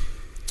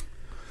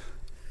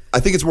 I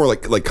think it's more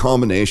like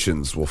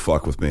combinations will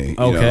fuck with me.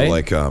 Okay.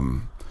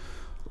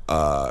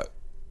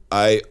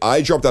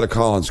 I dropped out of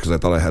college because I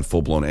thought I had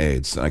full-blown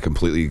AIDS, and I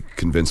completely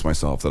convinced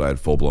myself that I had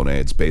full-blown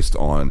AIDS based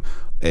on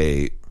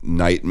a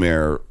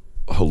nightmare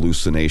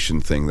hallucination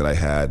thing that I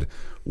had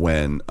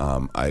when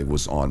I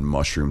was on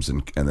mushrooms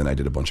and then I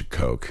did a bunch of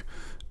coke,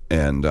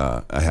 and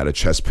I had a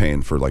chest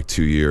pain for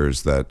 2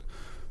 years that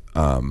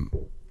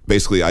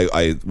basically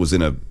I was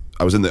in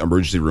the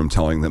emergency room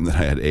telling them that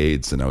I had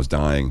AIDS and I was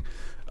dying.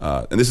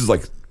 And this is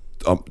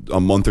a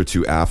month or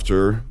two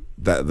after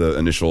that, the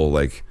initial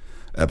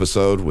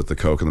episode with the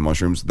coke and the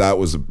mushrooms. That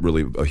was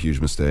really a huge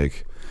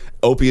mistake.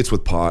 Opiates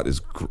with pot is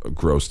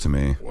gross to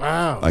me.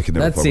 Wow, I can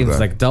never. That seems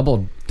like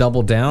double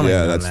down.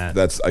 Yeah, on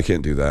that's I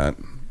can't do that.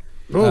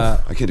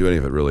 I can't do any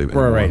of it really.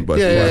 We're right. But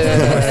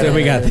So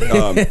we got.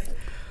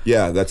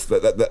 yeah, that's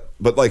that.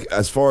 But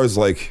as far as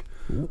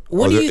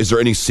is there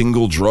any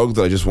single drug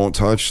that I just won't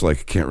touch?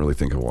 Can't really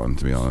think of one,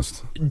 to be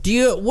honest.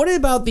 What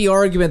about the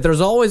argument?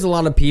 There's always a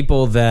lot of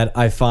people that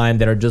I find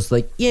that are just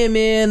like, yeah,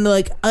 man,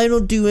 I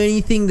don't do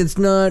anything that's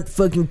not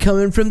fucking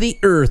coming from the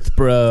earth,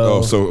 bro.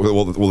 Oh, so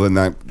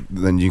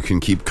then you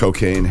can keep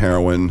cocaine,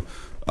 heroin,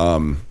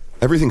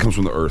 everything comes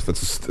from the earth.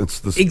 This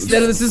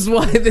is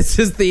why this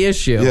is the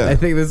issue. Yeah. I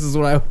think this is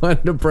what I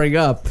wanted to bring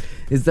up.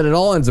 Is that it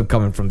all ends up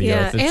coming from the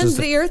earth. It's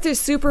the earth is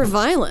super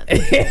violent.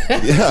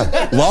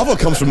 Yeah, lava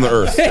comes from the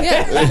earth.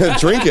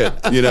 Drink it,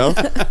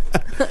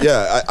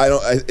 Yeah, I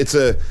don't.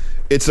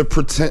 It's a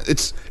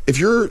pretend. If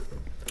you're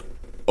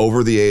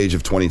over the age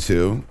of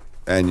 22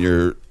 and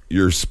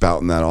you're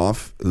spouting that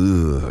off,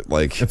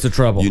 it's a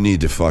trouble. You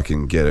need to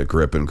fucking get a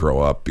grip and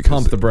grow up. Because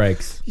pump the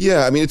brakes.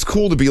 Yeah, I mean, it's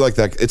cool to be like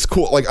that. It's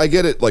cool. I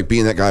get it,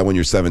 being that guy when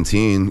you're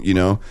 17,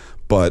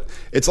 but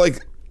it's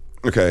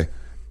okay.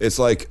 It's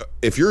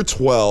if you're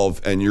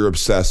 12 and you're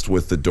obsessed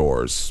with the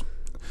Doors,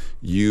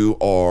 you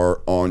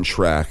are on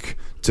track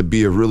to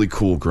be a really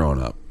cool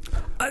grown-up.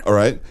 All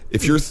right?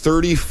 If you're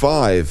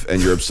 35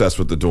 and you're obsessed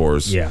with the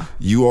Doors,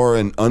 you are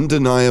an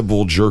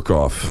undeniable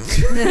jerk-off.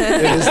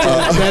 There's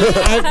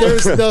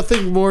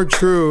nothing more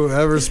true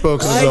ever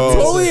spoken.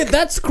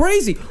 That's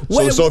crazy.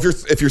 So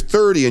if you're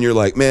 30 and you're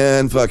like,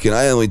 man, fucking,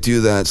 I only do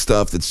that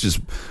stuff that's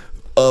just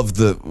of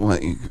the...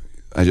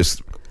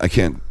 I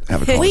can't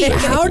have a conversation.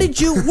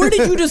 Wait, where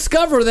did you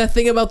discover that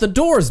thing about the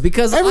Doors?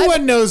 Because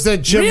everyone knows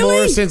that Jim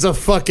Morrison's a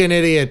fucking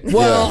idiot.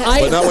 Well,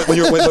 but not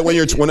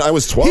when I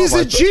was 12. He's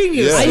a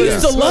genius. I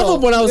used to love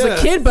him when I was a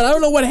kid, but I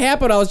don't know what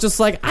happened. I was just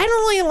like, I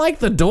don't really like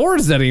the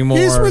Doors anymore.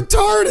 He's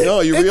retarded.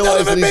 No, you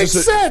realize that makes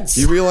sense.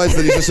 You realize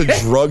that he's just a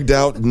drugged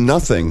out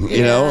nothing.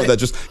 That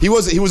just he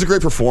was a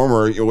great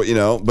performer.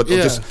 But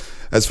just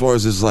as far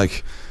as his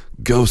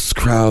ghosts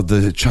crowd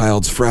the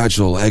child's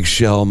fragile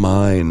eggshell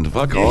mind.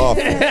 Fuck off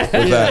with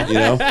that, you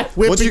know?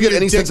 Once you get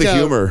any sense of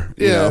humor.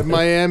 You know?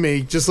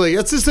 Miami. Just like,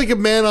 that's just like a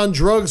man on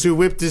drugs who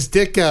whipped his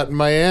dick out in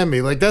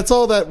Miami. Like, that's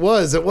all that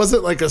was. It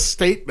wasn't like a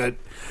statement.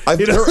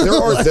 There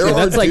are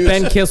That's like dudes,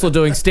 Ben Kissel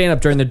doing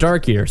stand-up during the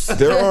dark years.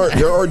 There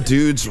are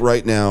dudes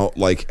right now,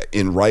 like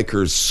in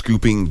Rikers,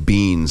 scooping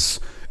beans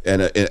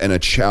and a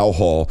chow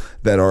hall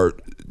that are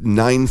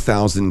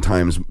 9,000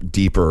 times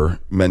deeper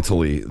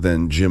mentally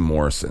than Jim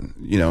Morrison.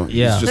 You know,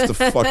 he's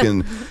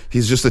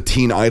just a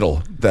teen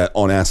idol that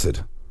on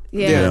acid.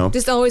 Yeah, you know?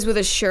 Just always with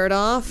his shirt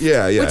off.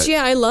 Yeah. Which,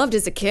 I loved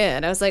as a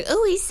kid. I was like,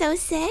 oh, he's so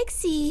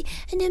sexy.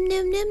 Num,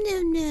 num, num,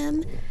 num,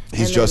 num.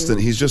 He's Justin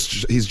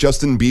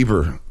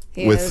Bieber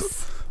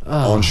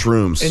on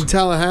shrooms. In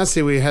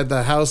Tallahassee, we had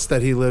the house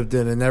that he lived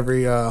in, and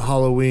every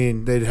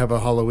Halloween, they'd have a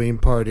Halloween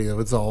party that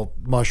was all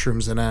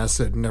mushrooms and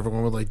acid, and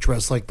everyone would like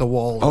dress like the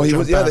wall. Oh, he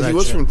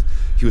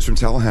was from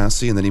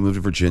Tallahassee, and then he moved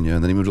to Virginia,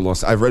 and then he moved to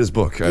Los. I've read his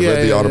book. I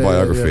read the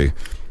autobiography.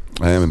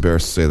 Yeah. I am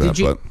embarrassed to say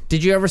that,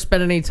 Did you ever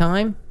spend any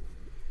time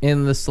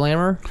in the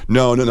slammer?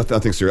 No,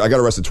 nothing serious. I got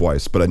arrested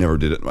twice, but I never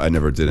did it. I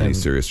never did any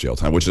serious jail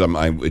time,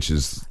 which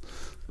is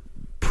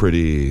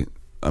pretty.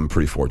 I'm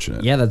pretty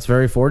fortunate. Yeah, that's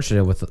very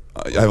fortunate.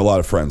 I have a lot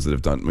of friends that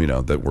have done,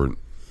 that were,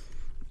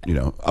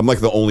 I'm like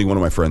the only one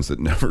of my friends that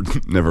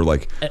never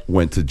like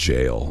went to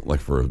jail like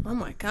for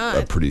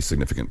a pretty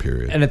significant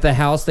period. And at the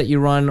house that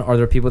you run, are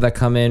there people that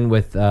come in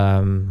with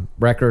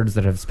records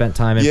that have spent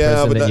time in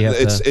prison? But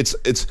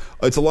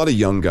it's a lot of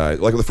young guys.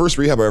 Like the first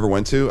rehab I ever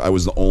went to, I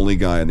was the only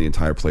guy in the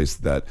entire place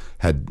that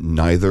had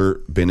neither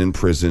been in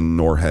prison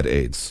nor had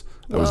AIDS.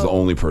 I was the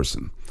only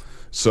person.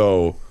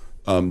 So.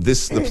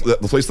 The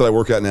place that I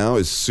work at now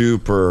is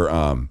super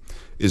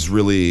is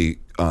really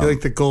like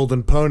the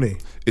Golden Pony.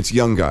 It's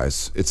young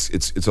guys.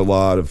 It's a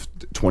lot of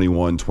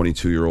 21,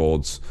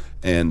 22-year-olds,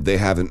 and they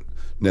haven't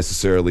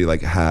necessarily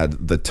like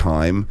had the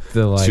time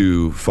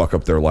to fuck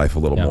up their life a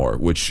little more.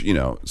 Which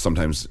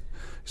sometimes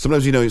you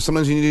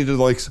need to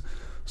like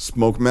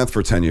smoke meth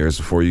for 10 years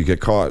before you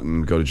get caught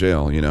and go to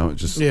jail.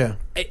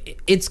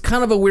 It's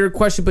kind of a weird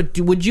question, but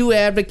would you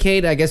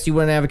advocate? I guess you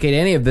wouldn't advocate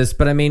any of this,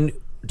 but I mean.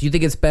 Do you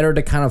think it's better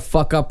to kind of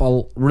fuck up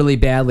really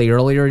badly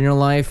earlier in your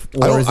life?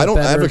 I don't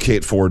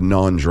advocate for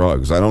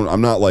non-drugs.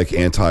 I'm not like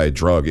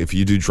anti-drug. If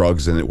you do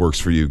drugs and it works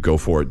for you, go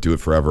for it. Do it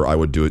forever. I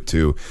would do it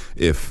too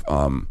if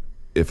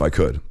I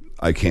could.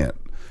 I can't.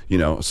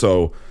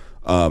 So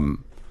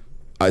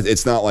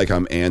it's not like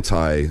I'm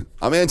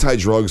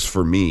anti-drugs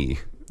for me.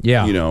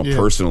 Yeah.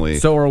 Personally.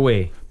 So are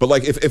we. But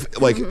like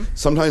if like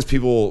sometimes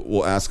people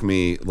will ask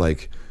me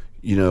like,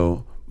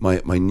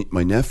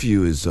 my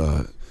nephew is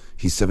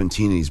he's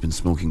 17 and he's been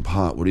smoking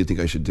pot. What do you think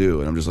I should do?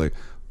 And I'm just like,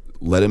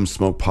 let him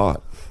smoke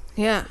pot.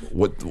 Yeah.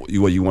 What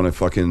you want to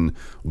fucking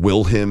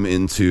will him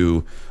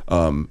into?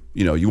 You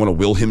want to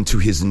will him to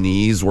his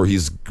knees where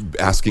he's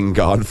asking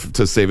God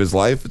to save his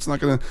life. It's not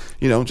gonna.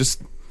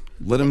 Just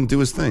let him do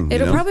his thing.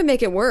 It'll probably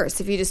make it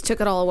worse if you just took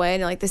it all away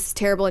and you're like, this is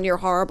terrible and you're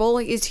horrible.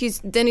 Like he's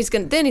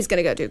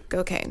gonna go do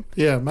cocaine.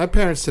 Yeah, my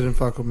parents didn't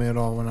fuck with me at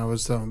all when I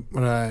was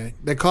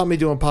they caught me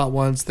doing pot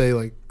once. They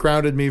like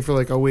grounded me for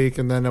like a week,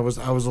 and then I was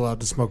allowed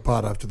to smoke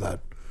pot after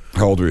that.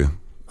 How old were you?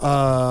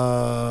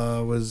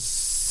 Was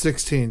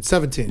 17. Yeah,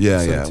 17.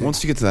 yeah.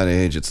 Once you get to that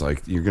age, it's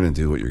like you're gonna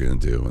do what you're gonna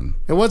do,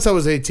 and once I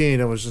was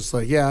 18, I was just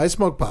like, yeah, I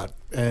smoke pot,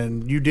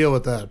 and you deal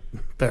with that,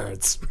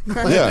 parents.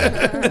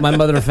 Yeah. My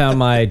mother found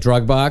my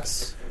drug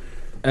box,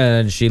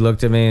 and she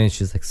looked at me and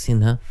she's like,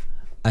 "Sina,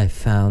 I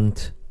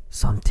found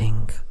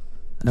something."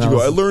 And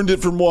I learned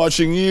it from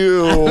watching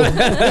you.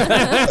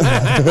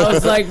 I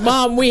was like,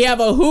 Mom, we have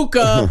a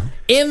hookah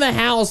in the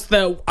house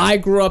that I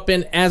grew up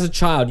in as a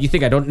child. You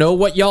think I don't know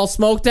what y'all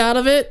smoked out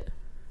of it?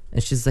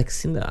 And she's like,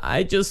 Sina,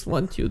 I just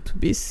want you to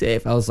be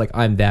safe. I was like,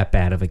 I'm that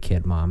bad of a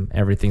kid, Mom.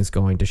 Everything's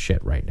going to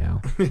shit right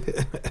now.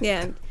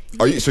 Yeah.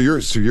 Are you? So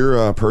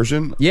you're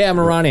Persian? Yeah, I'm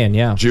Iranian.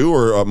 Yeah. Jew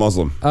or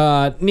Muslim?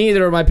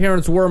 Neither. My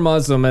parents were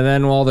Muslim, and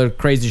then all the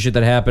crazy shit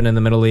that happened in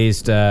the Middle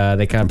East,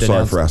 they kind of. I'm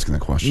sorry for asking that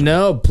question.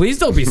 No, please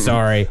don't be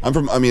sorry. I'm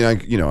from. I mean,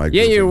 Yeah,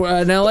 you're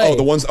in L.A. Oh,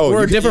 the ones. Oh,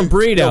 we're a different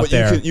breed out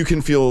there. You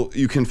can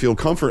feel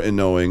comfort in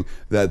knowing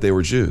that they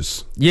were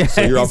Jews. Yeah,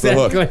 so you're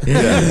exactly. off the hook.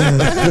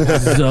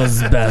 Yeah. Those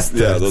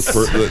bastards.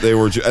 Yeah, they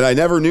were, and I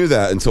never knew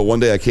that until one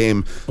day I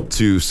came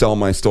to sell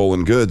my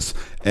stolen goods,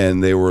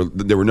 and they were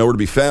nowhere to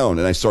be found.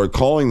 And I started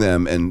calling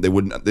them, and they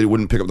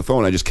wouldn't pick up the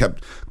phone. I just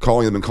kept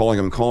calling them, and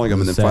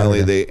then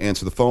finally they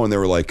answered the phone. And they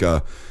were like,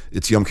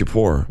 "It's Yom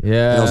Kippur."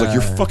 Yeah, and I was like,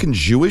 "You're fucking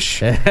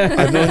Jewish."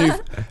 I've known you.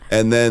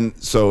 And then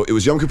so it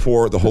was Yom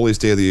Kippur, the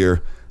holiest day of the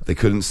year. They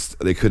couldn't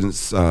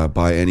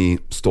buy any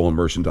stolen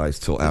merchandise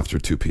till after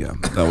 2 p.m.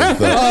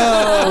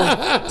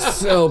 That was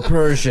so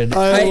Persian.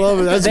 I love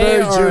it. That's they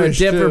very are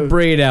Jewish, a different too.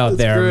 breed out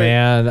there, great.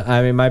 man.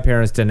 I mean, my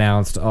parents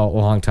denounced a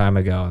long time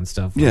ago and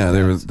stuff. yeah,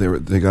 like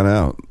they got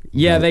out.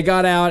 Yeah, they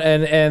got out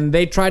and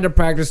they tried to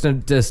practice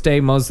to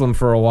stay Muslim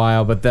for a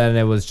while, but then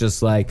it was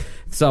just like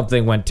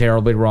something went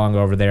terribly wrong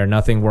over there.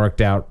 Nothing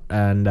worked out,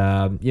 and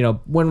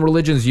when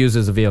religion's used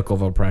as a vehicle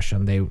of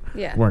oppression, they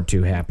weren't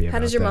too happy about it. How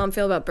does your mom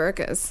feel about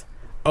burqas?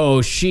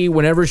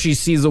 whenever she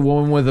sees a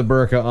woman with a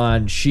burqa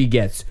on, she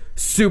gets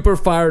super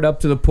fired up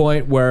to the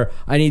point where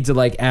I need to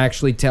like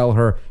actually tell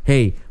her,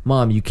 hey,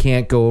 Mom, you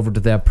can't go over to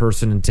that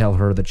person and tell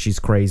her that she's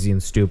crazy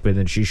and stupid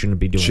and she shouldn't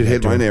be doing She'd that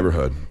hate to my her.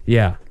 neighborhood.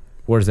 Yeah.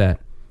 Where's that?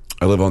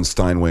 I live on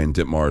Steinway and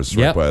Ditmars,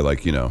 right by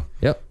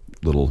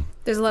little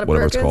There's a lot of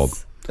whatever it's burkas.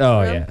 called.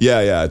 Oh, yeah.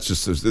 Yeah. It's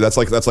just that's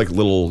like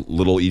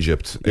little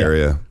Egypt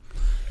area.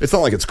 It's not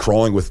like it's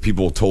crawling with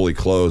people totally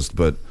closed,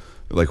 but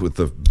like with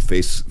the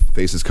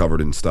faces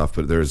covered and stuff.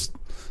 But there is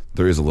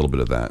a little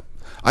bit of that.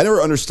 I never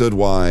understood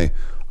why.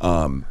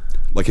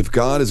 Like if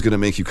God is going to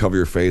make you cover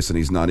your face and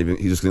he's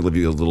just going to leave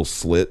you a little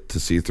slit to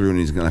see through and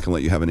he's not going to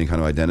let you have any kind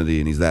of identity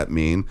and he's that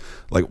mean,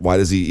 like why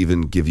does he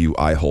even give you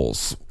eye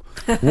holes?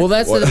 Well,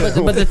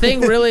 but the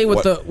thing really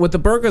with the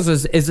burqas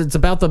is it's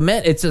about the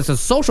men. It's a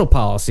social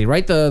policy,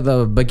 right?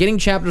 The beginning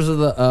chapters of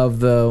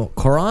the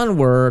Quran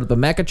were the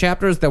Mecca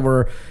chapters that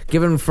were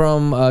given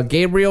from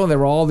Gabriel, and they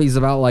were all these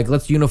about like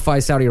let's unify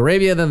Saudi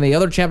Arabia. Then the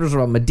other chapters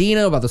were about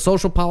Medina, about the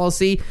social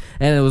policy,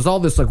 and it was all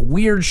this like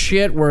weird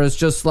shit where it's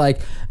just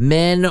like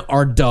men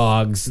are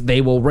dogs.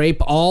 They will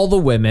rape all the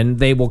women.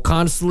 They will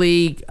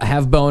constantly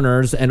have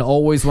boners and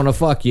always want to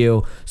fuck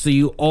you. So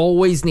you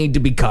always need to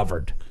be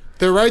covered.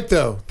 They're right,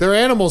 though. They're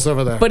animals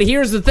over there. But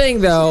here's the thing,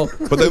 though.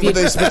 But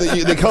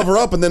they cover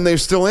up, and then they're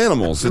still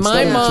animals. It's not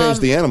going to change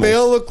the animals. They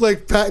all look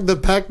like the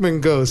Pac-Man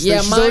ghost.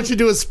 Yeah, why don't you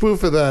do a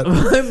spoof of that?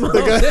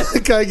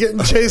 The guy getting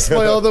chased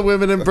by all the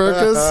women in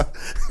burqas.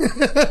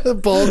 The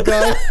bald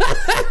guy.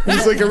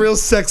 He's like a real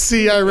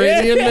sexy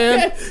Iranian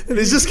man. And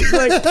he's just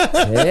like,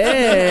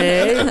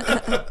 hey.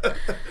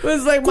 It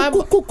was like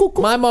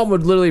my mom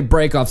would literally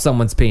break off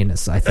someone's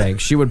penis, I think.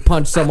 She would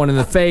punch someone in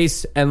the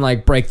face and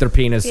like break their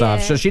penis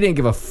off. So she didn't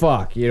give a fuck.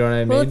 You know what I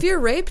mean? Well, if you're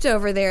raped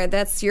over there,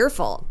 that's your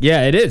fault.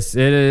 Yeah, it is.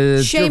 It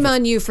is. Shame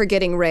on you for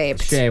getting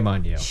raped. Shame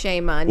on you.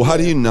 Shame on you. Well, how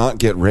do you not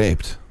get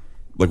raped?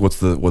 Like, what's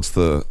their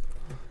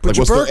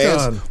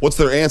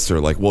answer?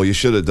 Like, well, you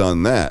should have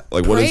done that.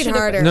 Like, what is? Prayed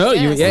harder. No,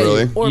 yes.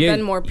 Really? Or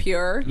been more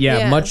pure.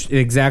 Yeah,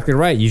 exactly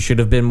right. You should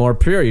have been more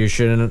pure. You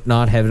should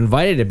not have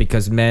invited it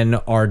because men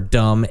are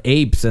dumb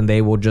apes and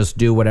they will just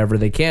do whatever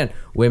they can.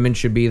 Women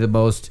should be the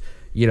most,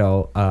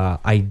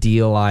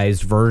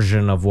 idealized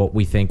version of what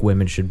we think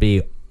women should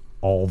be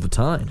all the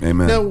time.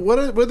 Amen. now,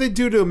 what do they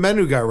do to men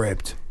who got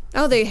raped?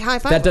 Oh, they high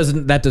five.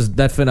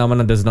 That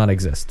phenomenon does not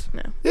exist.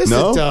 Yes,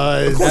 No? it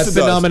does. Of course That it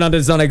does. phenomenon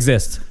does not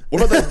exist.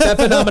 What about That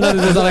phenomenon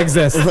does not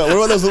exist. What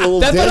about those little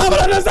That dance-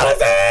 phenomenon does not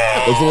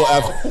exist. those little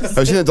have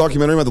you seen that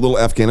documentary about the little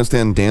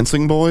Afghanistan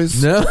dancing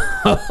boys? No.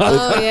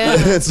 Oh, yeah.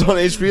 It's on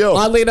HBO.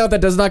 Oddly enough,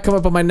 that does not come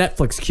up on my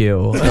Netflix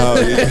queue.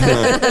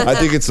 I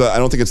think it's. I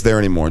don't think it's there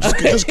anymore.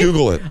 Just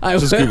Google it.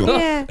 Just Google.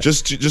 Yeah.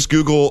 Just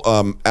Google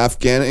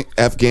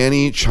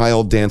Afghani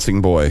child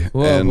dancing boy,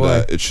 Whoa, and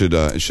boy. it should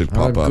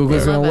pop up.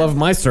 Google's there. gonna love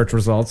my search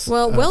results.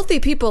 Well, wealthy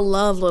people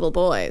love little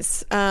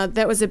boys.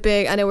 That was a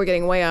big. I know we're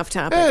getting way off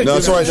topic. Hey,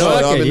 No, sorry,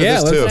 I'm Okay, into yeah,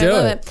 this let's too. do I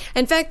love it. it.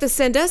 In fact, the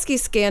Sandusky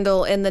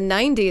scandal in the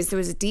 90s, there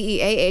was a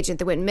DEA agent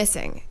that went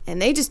missing,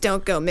 and they just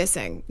don't go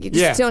missing. You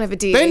just don't have a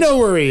DEA. They know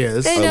where he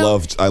is. They know.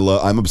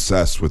 I'm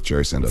obsessed with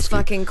Jerry Sandusky. It's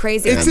fucking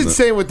crazy. It's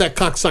insane what that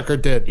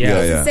cocksucker did. Yeah.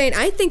 It's insane.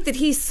 I think that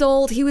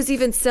he was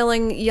even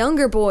selling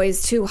younger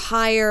boys to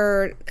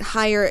higher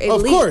elites.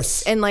 Of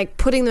course. And like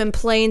putting them in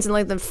planes and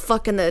letting them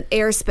fuck in the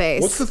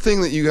airspace. What's the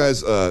thing that you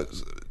guys?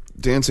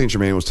 Dan St.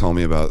 Germain was telling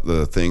me about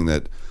the thing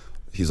that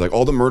he's like,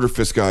 all the murder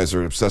fist guys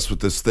are obsessed with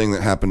this thing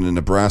that happened in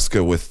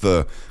Nebraska with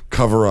the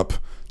cover up. Do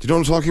you know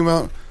what I'm talking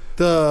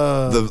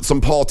about?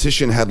 Some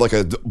politician had like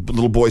a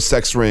little boy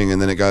sex ring,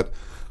 and then it got.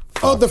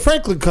 The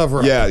Franklin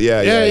cover-up. Yeah.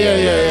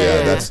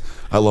 Yeah.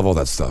 I love all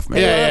that stuff, man.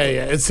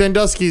 Yeah. And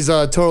Sandusky's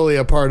totally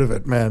a part of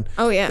it, man.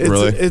 Oh, yeah.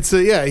 Really?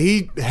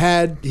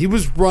 He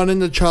was running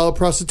the child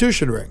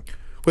prostitution ring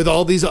with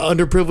all these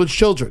underprivileged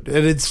children,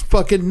 and it's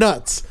fucking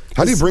nuts.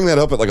 How do you bring that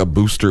up at like a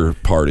booster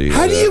party?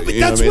 How do you?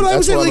 That's what I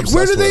was saying. I'm Like,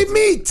 where do obsessed they with.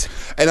 meet?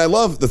 And I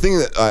love the thing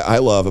that I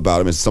love about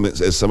him is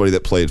somebody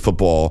that played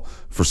football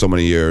for so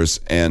many years,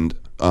 and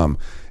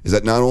is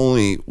that not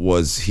only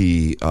was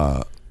he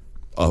a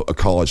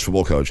college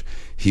football coach,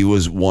 he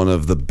was one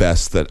of the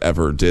best that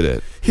ever did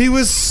it. He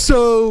was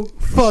so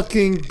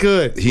fucking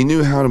good. He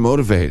knew how to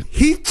motivate.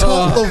 He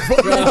taught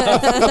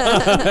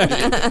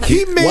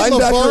he made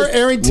LeVar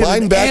Arrington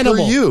an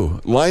animal.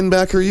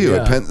 Linebacker you.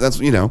 Yeah. At Penn, that's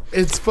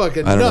It's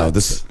fucking I don't know.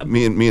 nuts. This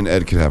me and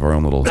Ed could have our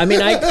own little. I mean,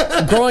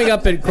 growing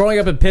up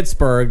in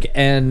Pittsburgh,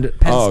 and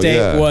Penn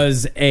State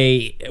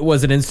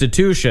was an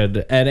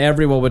institution, and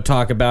everyone would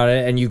talk about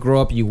it. And you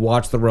grow up, you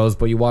watch the Rose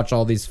Bowl, you watch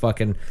all these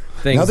fucking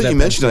things. Now that you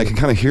mentioned it, I can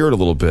kind of hear it a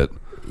little bit.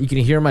 You can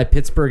hear my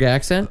Pittsburgh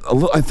accent.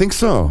 I think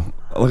so.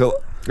 All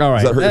All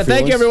right.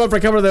 Thank you, everyone, for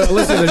coming to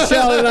listen to the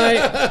show tonight.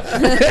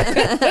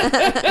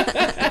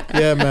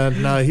 Yeah,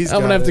 man. No, I'm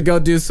gonna have to go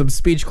do some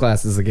speech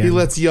classes again. He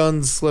lets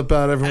yuns slip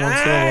out every once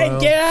in a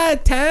while. Yeah,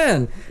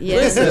 10.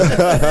 Yes.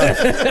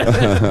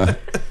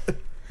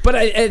 But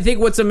I think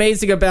what's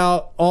amazing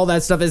about all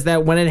that stuff is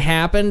that when it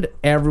happened,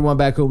 everyone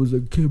back home was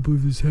like, "Can't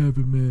believe this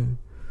happened, man.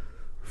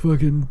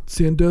 Fucking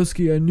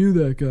Sandusky, I knew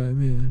that guy,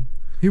 man.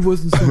 He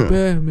wasn't so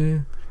bad,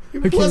 man."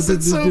 It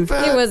wasn't so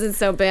bad. He wasn't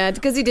so bad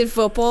because he did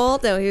football.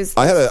 No, he was.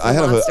 I have a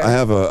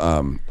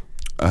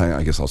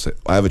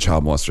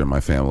child molester in my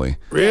family.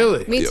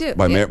 Really? Me too.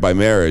 By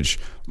marriage,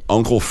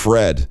 Uncle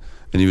Fred,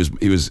 and he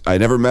was. I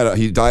never met him.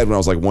 He died when I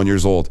was like 1 year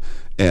old,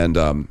 and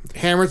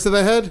hammer to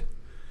the head.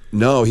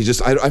 No, he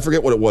just I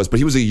forget what it was, but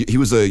he was a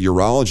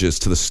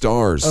urologist to the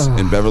stars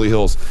in Beverly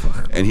Hills,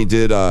 and he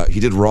did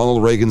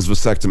Ronald Reagan's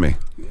vasectomy.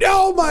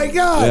 Oh my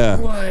God! Yeah.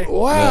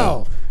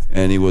 Wow. Yeah.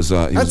 And he was.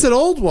 That's an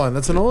old one.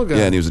 That's an old guy.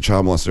 Yeah, and he was a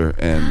child molester,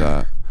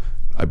 and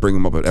I bring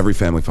him up at every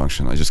family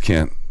function. I just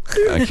can't.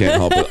 I can't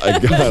help it.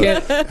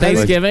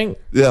 Thanksgiving. Like,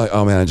 yeah.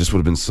 Oh man, I just would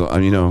have been so. I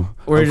mean, I'm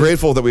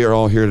grateful that we are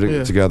all here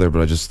together,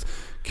 but I just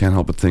can't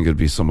help but think it'd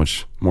be so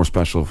much more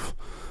special if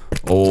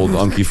old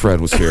Unky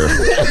Fred was here.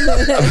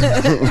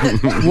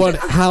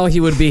 How he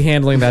would be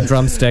handling that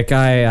drumstick,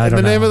 I don't know.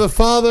 In the name of the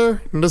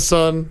Father, and the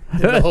Son,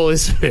 and the Holy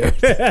Spirit.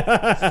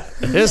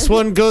 This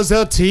one goes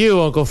out to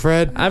you, Uncle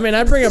Fred. I mean,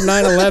 I bring up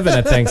 9/11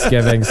 at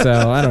Thanksgiving,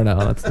 so I don't know.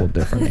 That's a little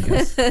different, I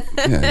guess. Yeah,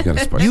 you gotta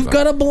spice You've it up.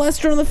 got a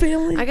molester in the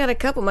family? I got a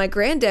couple. My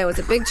granddad was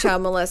a big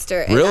child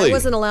molester, and Really? I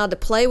wasn't allowed to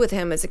play with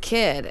him as a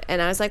kid.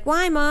 And I was like,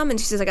 "Why, Mom?" And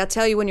she says, "Like, I'll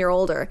tell you when you're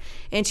older."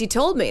 And she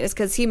told me it's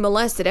because he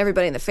molested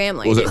everybody in the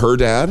family. Was it her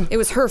dad? It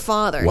was her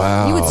father.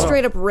 Wow. He would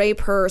straight up rape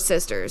her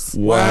sisters.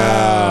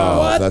 Wow.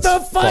 What That's the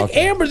fuck? fucking-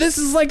 Amber, this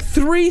is like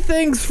 3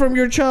 things from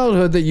your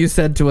childhood that you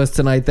said to us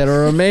tonight that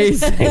are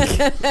amazing.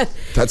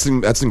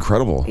 That's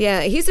incredible.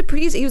 Yeah, he was a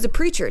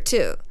preacher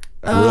too.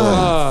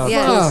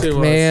 Yeah. Fuck,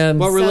 man.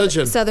 What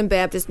religion? Southern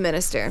Baptist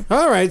minister.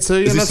 All right, so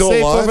you're he not still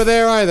safe alive? over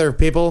there either,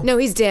 people. No,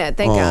 he's dead.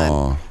 Thank Aw.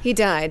 God. He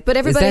died. But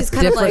everybody's that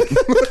kind of like,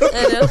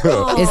 I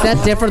know. Is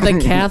that different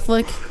than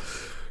Catholic?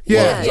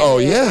 Yeah. Oh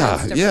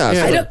yeah.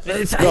 Yeah.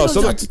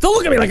 Don't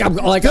look at me like I'm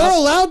like They're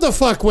allowed to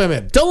fuck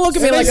women. Don't look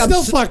at me And like they I'm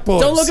still fuck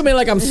boys. Don't look at me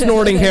like I'm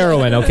snorting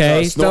heroin,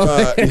 okay?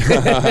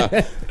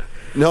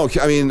 No,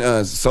 I mean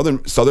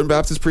Southern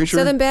Baptist preacher.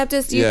 Southern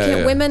Baptist,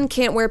 women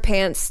can't wear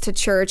pants to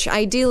church,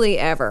 ideally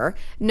ever.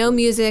 No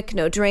music,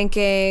 no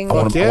drinking. I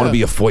want to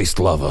be a foist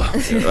lover.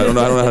 I don't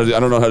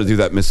know how to do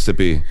that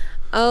Mississippi.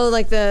 Oh,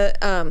 like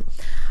the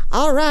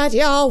all right,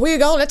 y'all, we're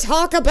gonna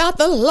talk about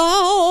the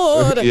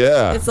Lord.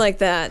 Yeah, it's like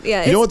that.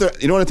 Yeah, you know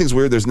what? You know what I think is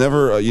weird? There's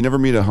never you never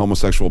meet a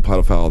homosexual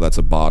pedophile that's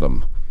a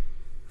bottom.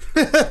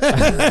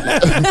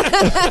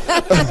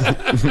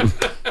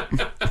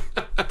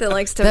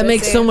 That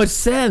makes so much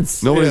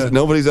sense.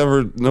 Nobody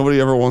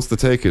ever wants to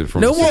take it from.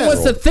 No one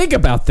wants to think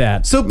about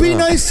that. So be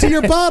nice to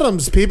your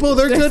bottoms, people.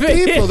 They're good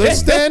people. They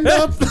stand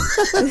up.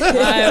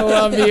 I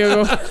love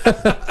you.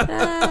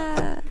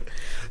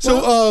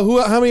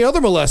 So, how many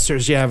other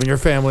molesters do you have in your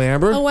family,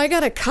 Amber? Oh, I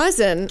got a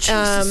cousin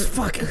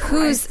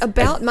who's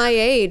about my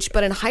age,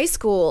 but in high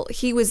school,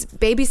 he was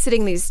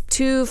babysitting these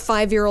 2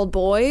 5-year-old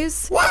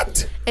boys.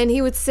 What? And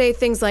he would say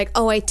things like,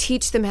 "Oh, I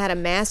teach them how to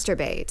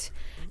masturbate."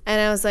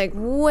 And I was like,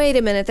 wait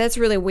a minute, that's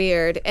really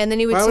weird. And then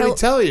he would Why would he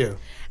tell you?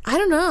 I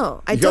don't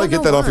know. You gotta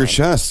get that off your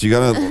chest. You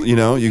gotta, you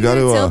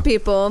gotta tell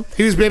people.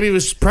 Maybe he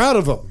was proud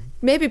of them.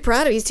 Maybe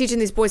proud of him. He's teaching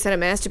these boys how to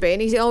masturbate.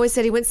 And he always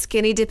said he went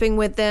skinny dipping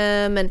with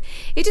them. And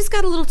it just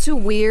got a little too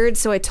weird.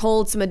 So I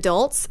told some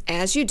adults,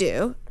 as you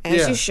do,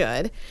 as you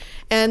should.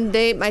 And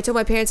I told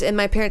my parents, and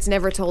my parents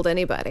never told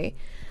anybody.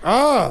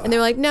 Oh. And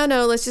they're like, no,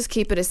 let's just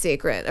keep it a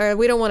secret. Or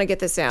we don't want to get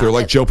this out. They're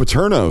like Joe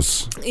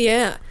Paterno's.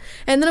 Yeah.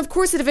 And then, of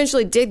course, it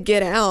eventually did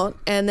get out.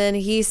 And then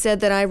he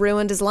said that I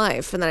ruined his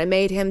life and that I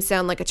made him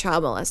sound like a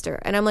child molester.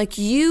 And I'm like,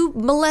 you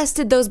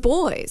molested those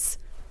boys.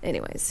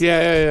 Anyways.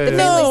 Yeah.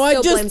 No,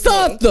 I just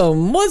taught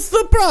them. What's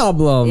the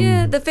problem?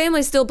 Yeah, the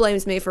family still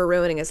blames me for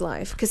ruining his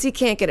life because he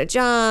can't get a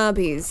job.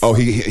 He's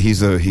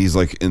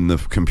like in the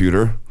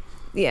computer.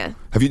 Yeah.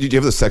 Do you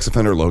have the sex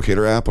offender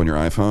locator app on your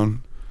iPhone?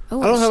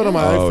 Oh, I don't have it on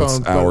my iPhone.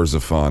 It's hours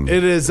of fun.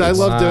 It is. I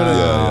love doing it.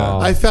 Yeah.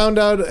 I found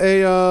out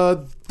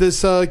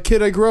this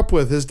kid I grew up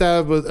with. His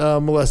dad was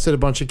molested a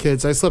bunch of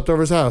kids. I slept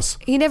over his house.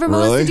 He never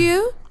molested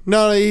you?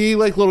 No, he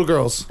liked little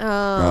girls.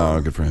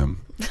 Oh, good for him.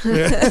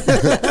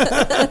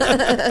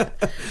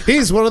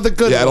 He's one of the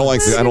good. Yeah,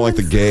 ones. I don't like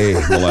the gay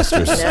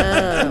molesters.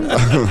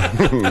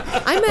 No.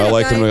 I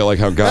like them like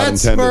how God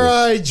That's intended. where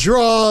I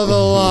draw the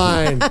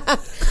line.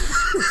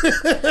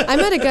 I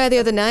met a guy the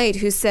other night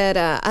who said,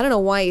 I don't know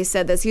why he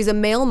said this. He's a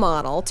male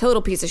model,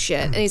 total piece of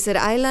shit. And he said,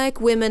 I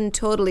like women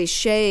totally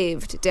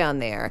shaved down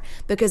there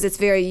because it's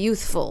very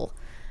youthful.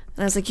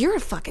 And I was like, you're a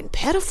fucking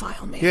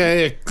pedophile, man.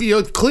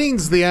 Yeah.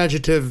 Clean's the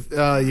adjective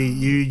you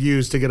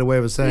use to get away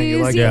with saying you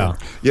like. Yeah.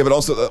 Yeah, but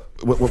also,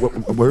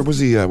 where was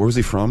he? Where was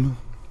he from?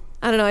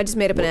 I don't know. I just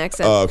made up an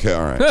accent. Oh, okay,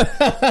 all right.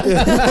 But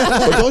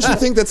don't you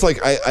think that's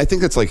like? I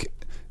think that's like,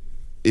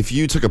 if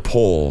you took a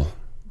poll,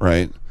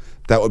 right?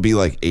 That would be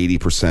like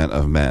 80%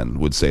 of men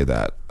would say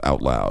that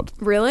out loud.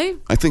 Really?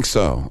 I think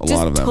so. A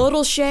lot of them.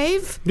 Total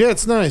shave? Yeah,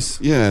 it's nice.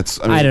 Yeah,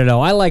 I don't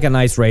know. I like a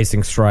nice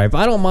racing stripe.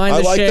 I don't mind. I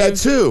the like shave. that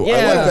too. Yeah.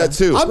 I like that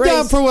too. I'm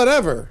down for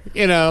whatever.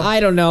 I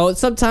don't know.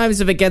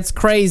 Sometimes if it gets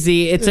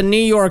crazy, it's a New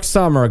York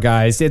summer,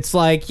 guys. It's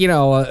like do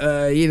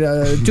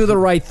the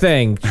right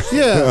thing.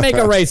 Yeah. Make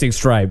a racing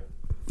stripe.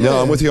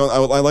 No, I'm with you.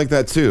 I like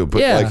that too.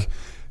 But like,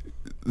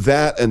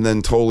 that and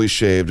then totally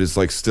shaved is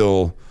like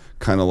still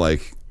kind of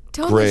like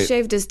Totally great.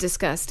 shaved is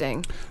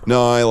disgusting.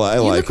 No, I You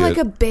like look it. like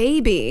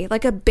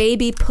a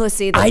baby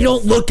pussy. I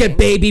don't look at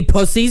baby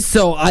pussies,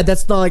 so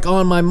that's not like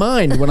on my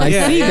mind when I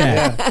see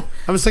that. Yeah.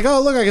 I'm just like,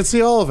 oh look, I can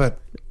see all of it.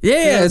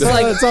 Yeah, it's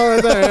like it's all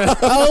right there.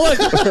 oh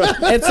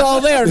look, it's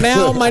all there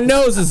now. My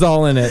nose is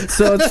all in it,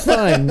 so it's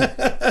fine.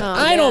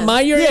 I don't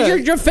mind.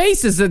 Your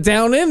face is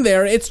down in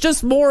there. It's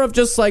just more of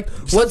just like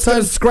what's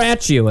gonna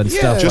scratch you and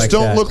stuff. Just like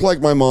don't that. look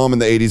like my mom in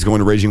the 80s going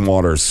to Raging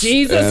Waters.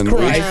 Jesus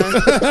Christ!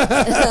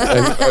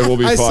 And we'll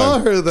be I fine. saw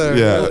her there.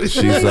 Yeah,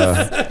 she's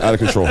out of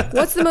control.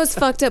 What's the most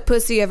fucked up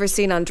pussy you ever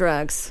seen on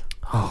drugs?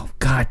 Oh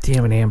God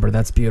damn it, Amber,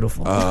 that's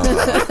beautiful.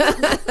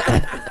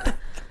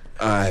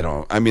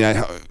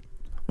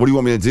 What do you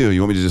want me to do?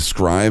 You want me to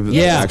describe the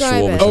Yeah.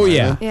 actual? Describe it. Oh,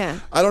 yeah. Yeah.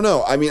 I don't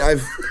know. I mean,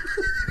 I've.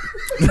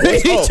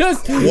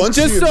 just once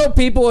you- so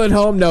people at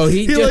home know,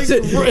 he like,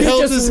 just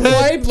held his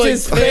head, wiped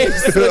his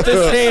face with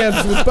his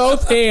hands, with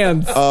both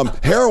hands.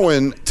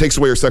 Heroin takes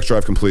away your sex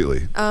drive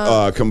completely.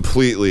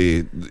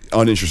 Completely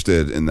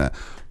uninterested in that.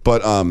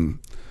 But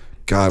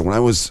God, when I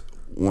was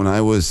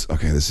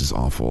okay, this is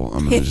awful.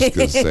 I'm just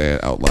gonna say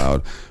it out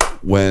loud.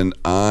 When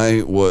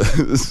I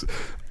was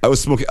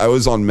smoking, I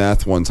was on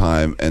meth one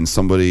time, and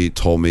somebody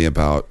told me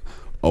about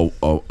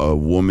a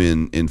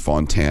woman in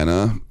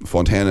Fontana.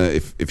 Fontana,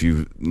 if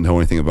you know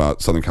anything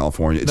about Southern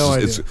California,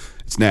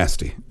 it's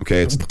nasty.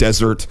 Okay, it's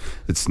desert.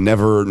 It's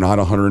never not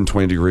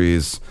 120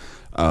 degrees.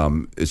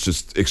 It's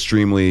just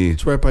extremely.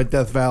 It's right by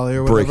Death Valley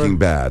or whatever. Breaking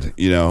Bad.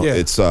 You know, Yeah.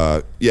 it's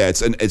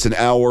an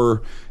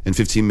hour and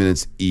 15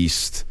 minutes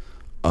east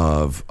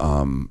of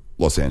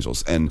Los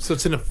Angeles, and So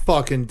it's in a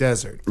fucking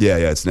desert. yeah,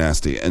 it's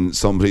nasty. And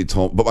somebody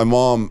told, but my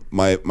mom,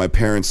 my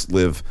parents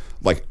live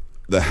like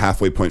the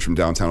halfway point from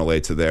downtown LA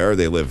to there.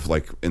 They live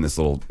like in this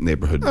little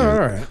neighborhood. All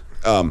right.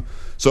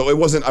 So I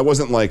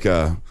wasn't like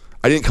I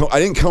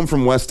didn't come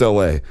from West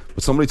LA,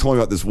 but somebody told me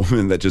about this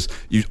woman that just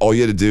all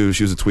you had to do,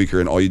 she was a tweaker,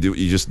 and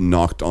you just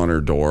knocked on her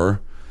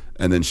door,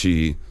 and then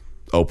she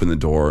opened the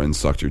door and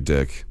sucked your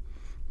dick,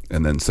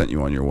 and then sent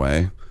you on your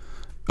way.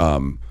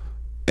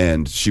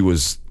 And she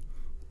was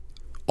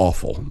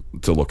awful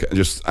to look at,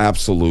 just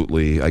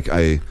absolutely. Like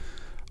I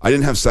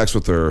didn't have sex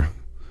with her,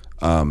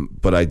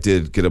 but I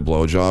did get a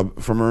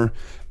blowjob from her,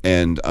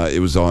 and it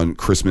was on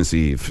Christmas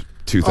Eve,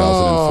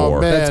 2004.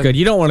 Oh, man. That's good.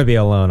 You don't want to be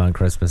alone on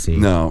Christmas Eve.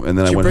 No, and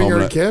then Did I you went bring home. her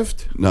a and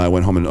gift? No, I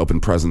went home and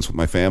opened presents with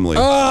my family.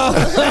 Oh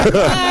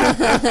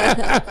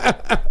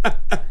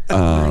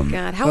my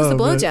God. How was the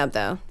blowjob,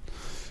 though?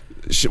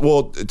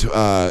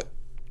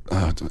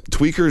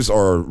 Tweakers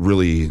are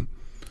really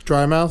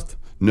Dry mouthed?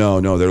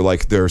 no,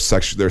 they're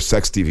sex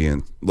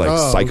deviant, like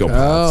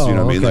psychopaths. Oh, You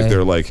know what I mean? okay. Like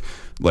they're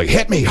like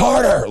hit me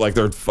harder. Like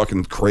they're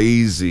fucking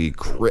crazy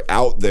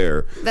out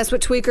there. That's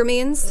what tweaker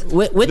means?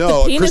 With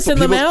the penis in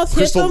the mouth,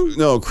 hit them?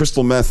 No,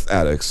 crystal meth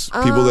addicts.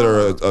 People that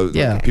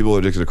are people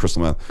addicted to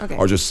crystal meth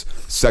are just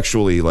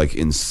sexually like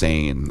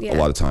insane a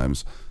lot of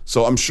times.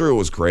 So I'm sure it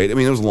was great. I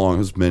mean, it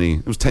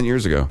was 10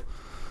 years ago.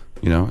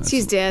 You know,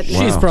 She's dead.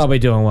 She's probably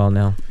doing well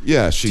now.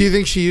 yeah. Do you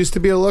think she used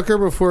to be a looker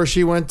before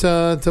she went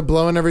to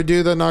blowing every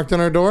dude that knocked on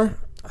her door?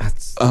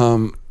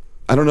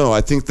 I don't know.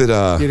 I think that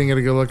You didn't get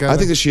a good look at I her?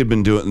 think that she had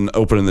been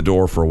opening the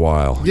door for a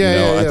while. Yeah, you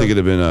know? yeah. I think it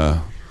had been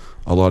a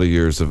lot of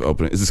years of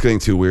opening. Is this getting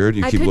too weird?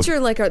 You I keep picture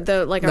looking. like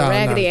a No,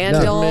 Raggedy Ann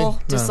no. doll, Me?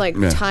 just No. like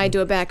Yeah. tied to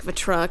a back of a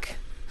truck.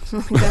 I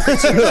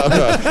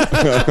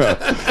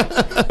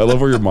love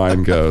where your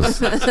mind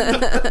goes.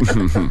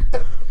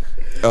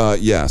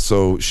 Yeah.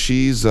 So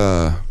she's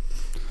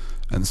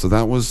and so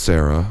that was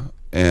Sarah,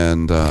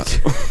 and I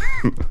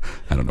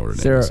don't know what her name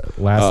Sarah, is.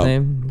 last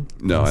name?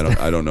 No,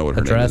 I don't know what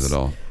her name Address? is at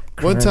all.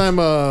 One time,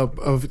 a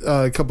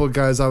couple of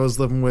guys I was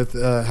living with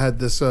had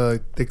this.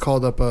 They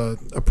called up a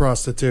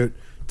prostitute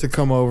to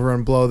come over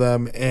and blow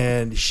them,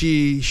 and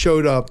she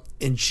showed up,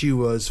 and she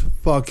was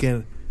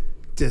fucking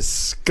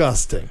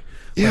disgusting.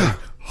 Yeah. Like,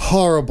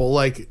 horrible,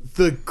 like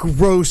the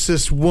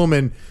grossest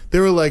woman. They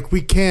were like,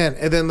 we can't,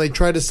 and then they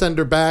tried to send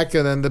her back,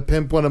 and then the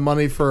pimp wanted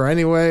money for her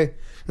anyway.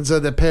 And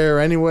so they pay her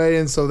anyway,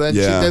 and so then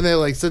then they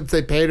like, since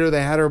they paid her,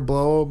 they had her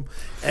blow them,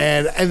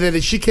 and then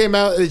she came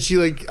out and she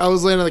like, I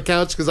was laying on the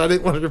couch because I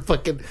didn't want her to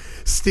fucking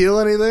steal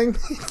anything,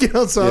 you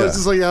know. So I was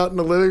just like out in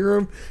the living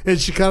room, and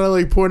she kind of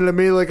like pointed at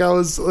me like I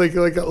was like,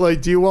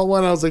 do you want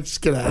one? I was like,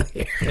 just get out of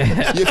here.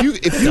 If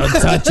you Don't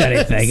touch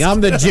anything.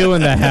 I'm the Jew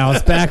in the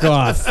house. Back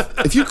off.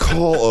 if you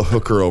call a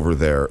hooker over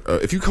there,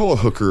 if you call a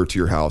hooker to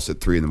your house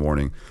at 3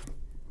 a.m.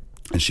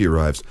 and she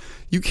arrives,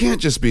 you can't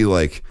just be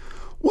like,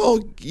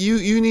 well,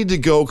 you need to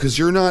go because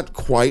you're not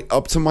quite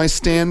up to my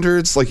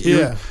standards. Like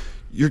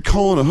you're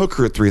calling a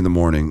hooker at 3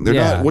 a.m. They're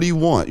not. What do you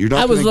want? You're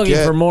not. I was gonna looking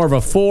get, for more of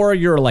a 4.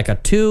 You're like a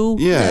 2.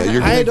 Yeah,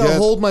 you're. I Gonna had to get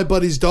hold my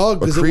buddy's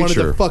dog because it wanted to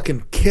creature.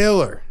 fucking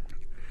kill her.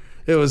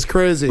 It was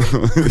crazy.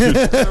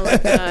 Oh my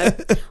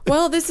God.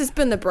 Well, this has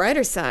been the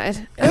brighter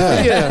side.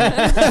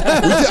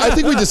 I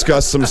think we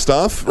discussed some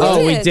stuff. Right?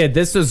 Oh, we did.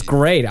 This was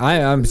great.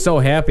 I'm so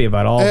happy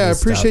about all Hey, I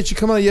this appreciate stuff. you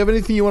coming on. You have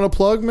anything you want to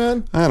plug,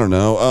 man? I don't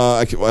know.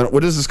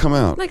 What does this come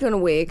out? Like in a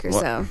week or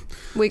so.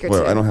 Week or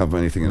Well, two. I don't have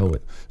anything. Oh,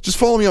 wait. Just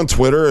follow me on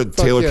Twitter at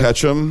Taylor yeah.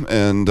 Ketchum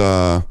and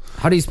How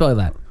do you spell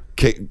that?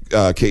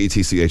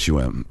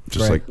 Ketchum.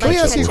 Just Right. like Let me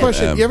ask you a Ketchum.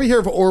 question. You ever hear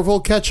of Orville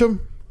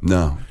Ketchum?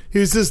 No. He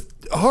was this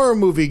horror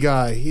movie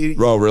guy.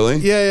 Oh, really?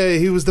 Yeah.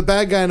 He was the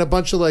bad guy in a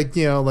bunch of like.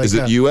 Is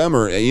it UM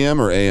or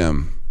AM or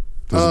AM?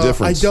 There's a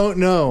difference. I don't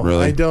know.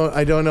 Really? I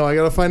don't know. I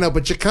got to find out.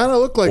 But you kind of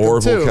look like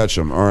Orville him too.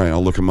 Ketchum. All right,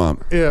 I'll look him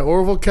up. Yeah,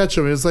 Orville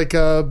Ketchum. It was like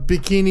a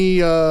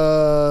bikini,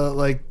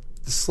 like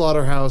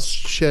slaughterhouse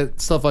shit,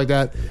 stuff like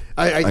that.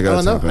 I gotta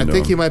don't know. tap I into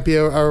think him. he might be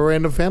a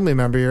random family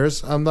member of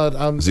yours.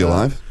 Is he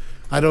alive?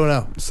 I don't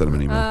know. Send him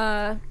an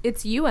email.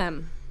 It's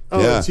UM. Oh,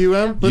 Yeah. it's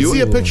UM? Let's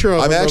see a picture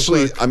of him real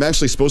quick. I'm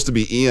actually supposed to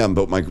be EM,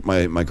 but my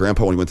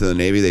grandpa, when he went to the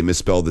Navy, they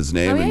misspelled his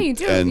name. Oh yeah, and, you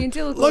do. and- You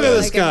do Look at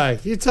this like guy.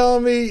 You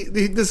telling me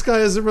this guy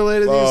isn't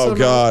related to you Oh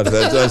somehow? God,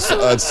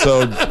 that's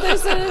so.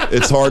 There's a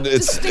It's hard.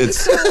 distinct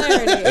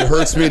similarity. It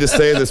hurts me to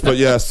say this, but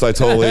yes, I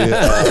totally.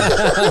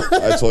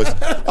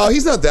 Oh,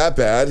 he's not that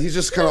bad. He's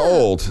just kind of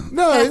old.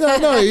 No.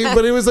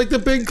 But he was like the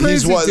big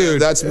crazy He's what?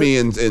 dude. That's me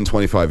in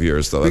 25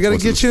 years, though. We That's got to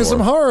what's in get you in store.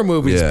 some horror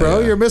movies, Yeah, bro.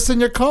 yeah. You're missing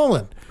your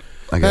calling.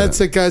 I get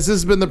That's it, guys. This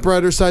has been the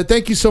brighter side.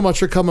 Thank you so much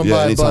for coming Yeah,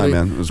 by, anytime, buddy.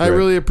 man. It was I great.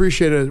 really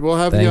appreciate it. We'll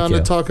have you Thank on to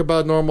you. talk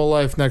about normal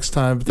life next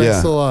time.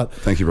 Thanks Yeah. a lot.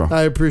 Thank you, bro.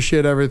 I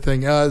appreciate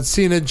everything.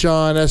 Cena,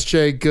 John,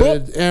 SJ,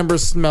 good, Amber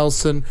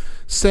Smelson,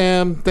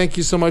 Sam. Thank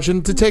you so much.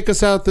 And to take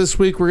us out this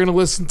week, we're going to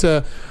listen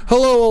to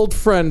 "Hello, Old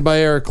Friend" by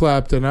Eric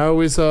Clapton. I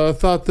always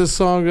thought this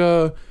song.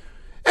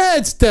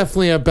 It's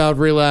definitely about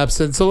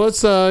relapsing. So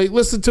let's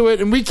listen to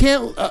it. And we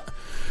can't.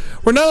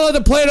 We're not allowed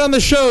to play it on the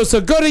show,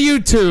 so go to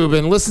YouTube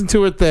and listen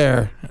to it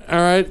there. All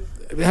right?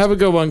 Have a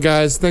good one,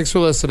 guys. Thanks for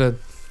listening.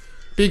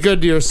 Be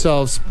good to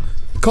yourselves.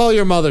 Call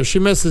your mother. She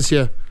misses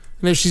you.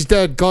 And if she's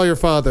dead, call your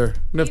father.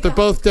 And if they're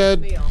both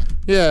dead,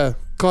 yeah,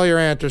 call your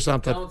aunt or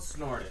something. Don't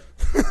snort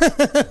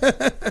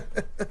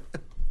it.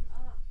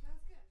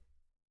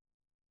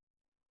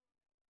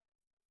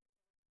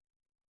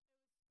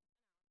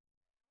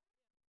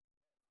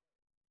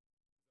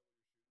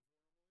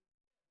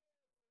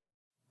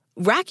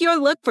 Rack your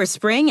look for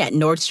spring at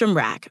Nordstrom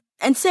Rack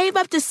and save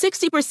up to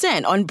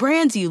 60% on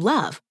brands you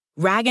love.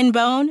 Rag &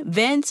 Bone,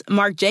 Vince,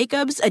 Marc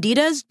Jacobs,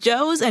 Adidas,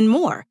 Joe's, and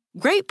more.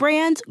 Great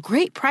brands,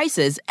 great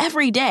prices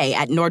every day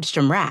at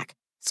Nordstrom Rack.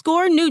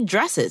 Score new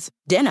dresses,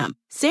 denim,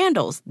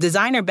 sandals,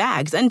 designer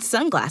bags, and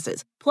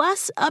sunglasses,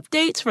 plus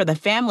updates for the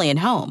family and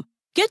home.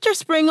 Get your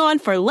spring on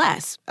for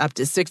less, up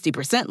to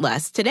 60%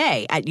 less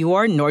today at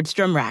your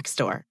Nordstrom Rack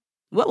store.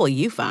 What will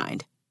you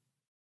find?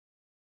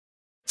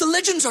 The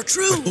legends are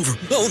true.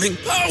 Overwhelming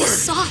power!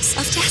 Sauce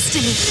of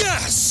destiny.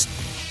 Yes!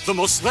 The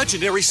most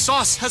legendary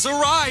sauce has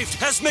arrived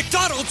as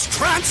McDonald's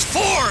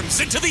transforms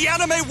into the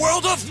anime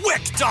world of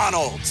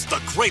WickDonald's.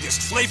 The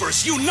greatest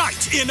flavors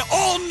unite in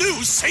all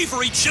new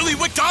savory chili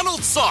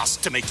McDonald's sauce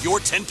to make your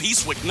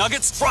 10-piece Wick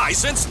Nuggets,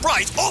 fries, and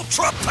Sprite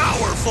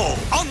ultra-powerful.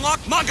 Unlock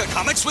manga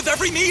comics with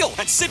every meal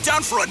and sit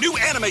down for a new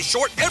anime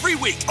short every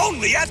week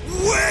only at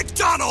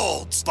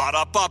WickDonald's.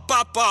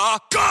 Ba-da-ba-ba-ba,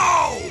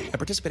 go! At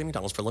participating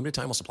McDonald's for a limited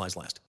time while supplies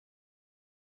last.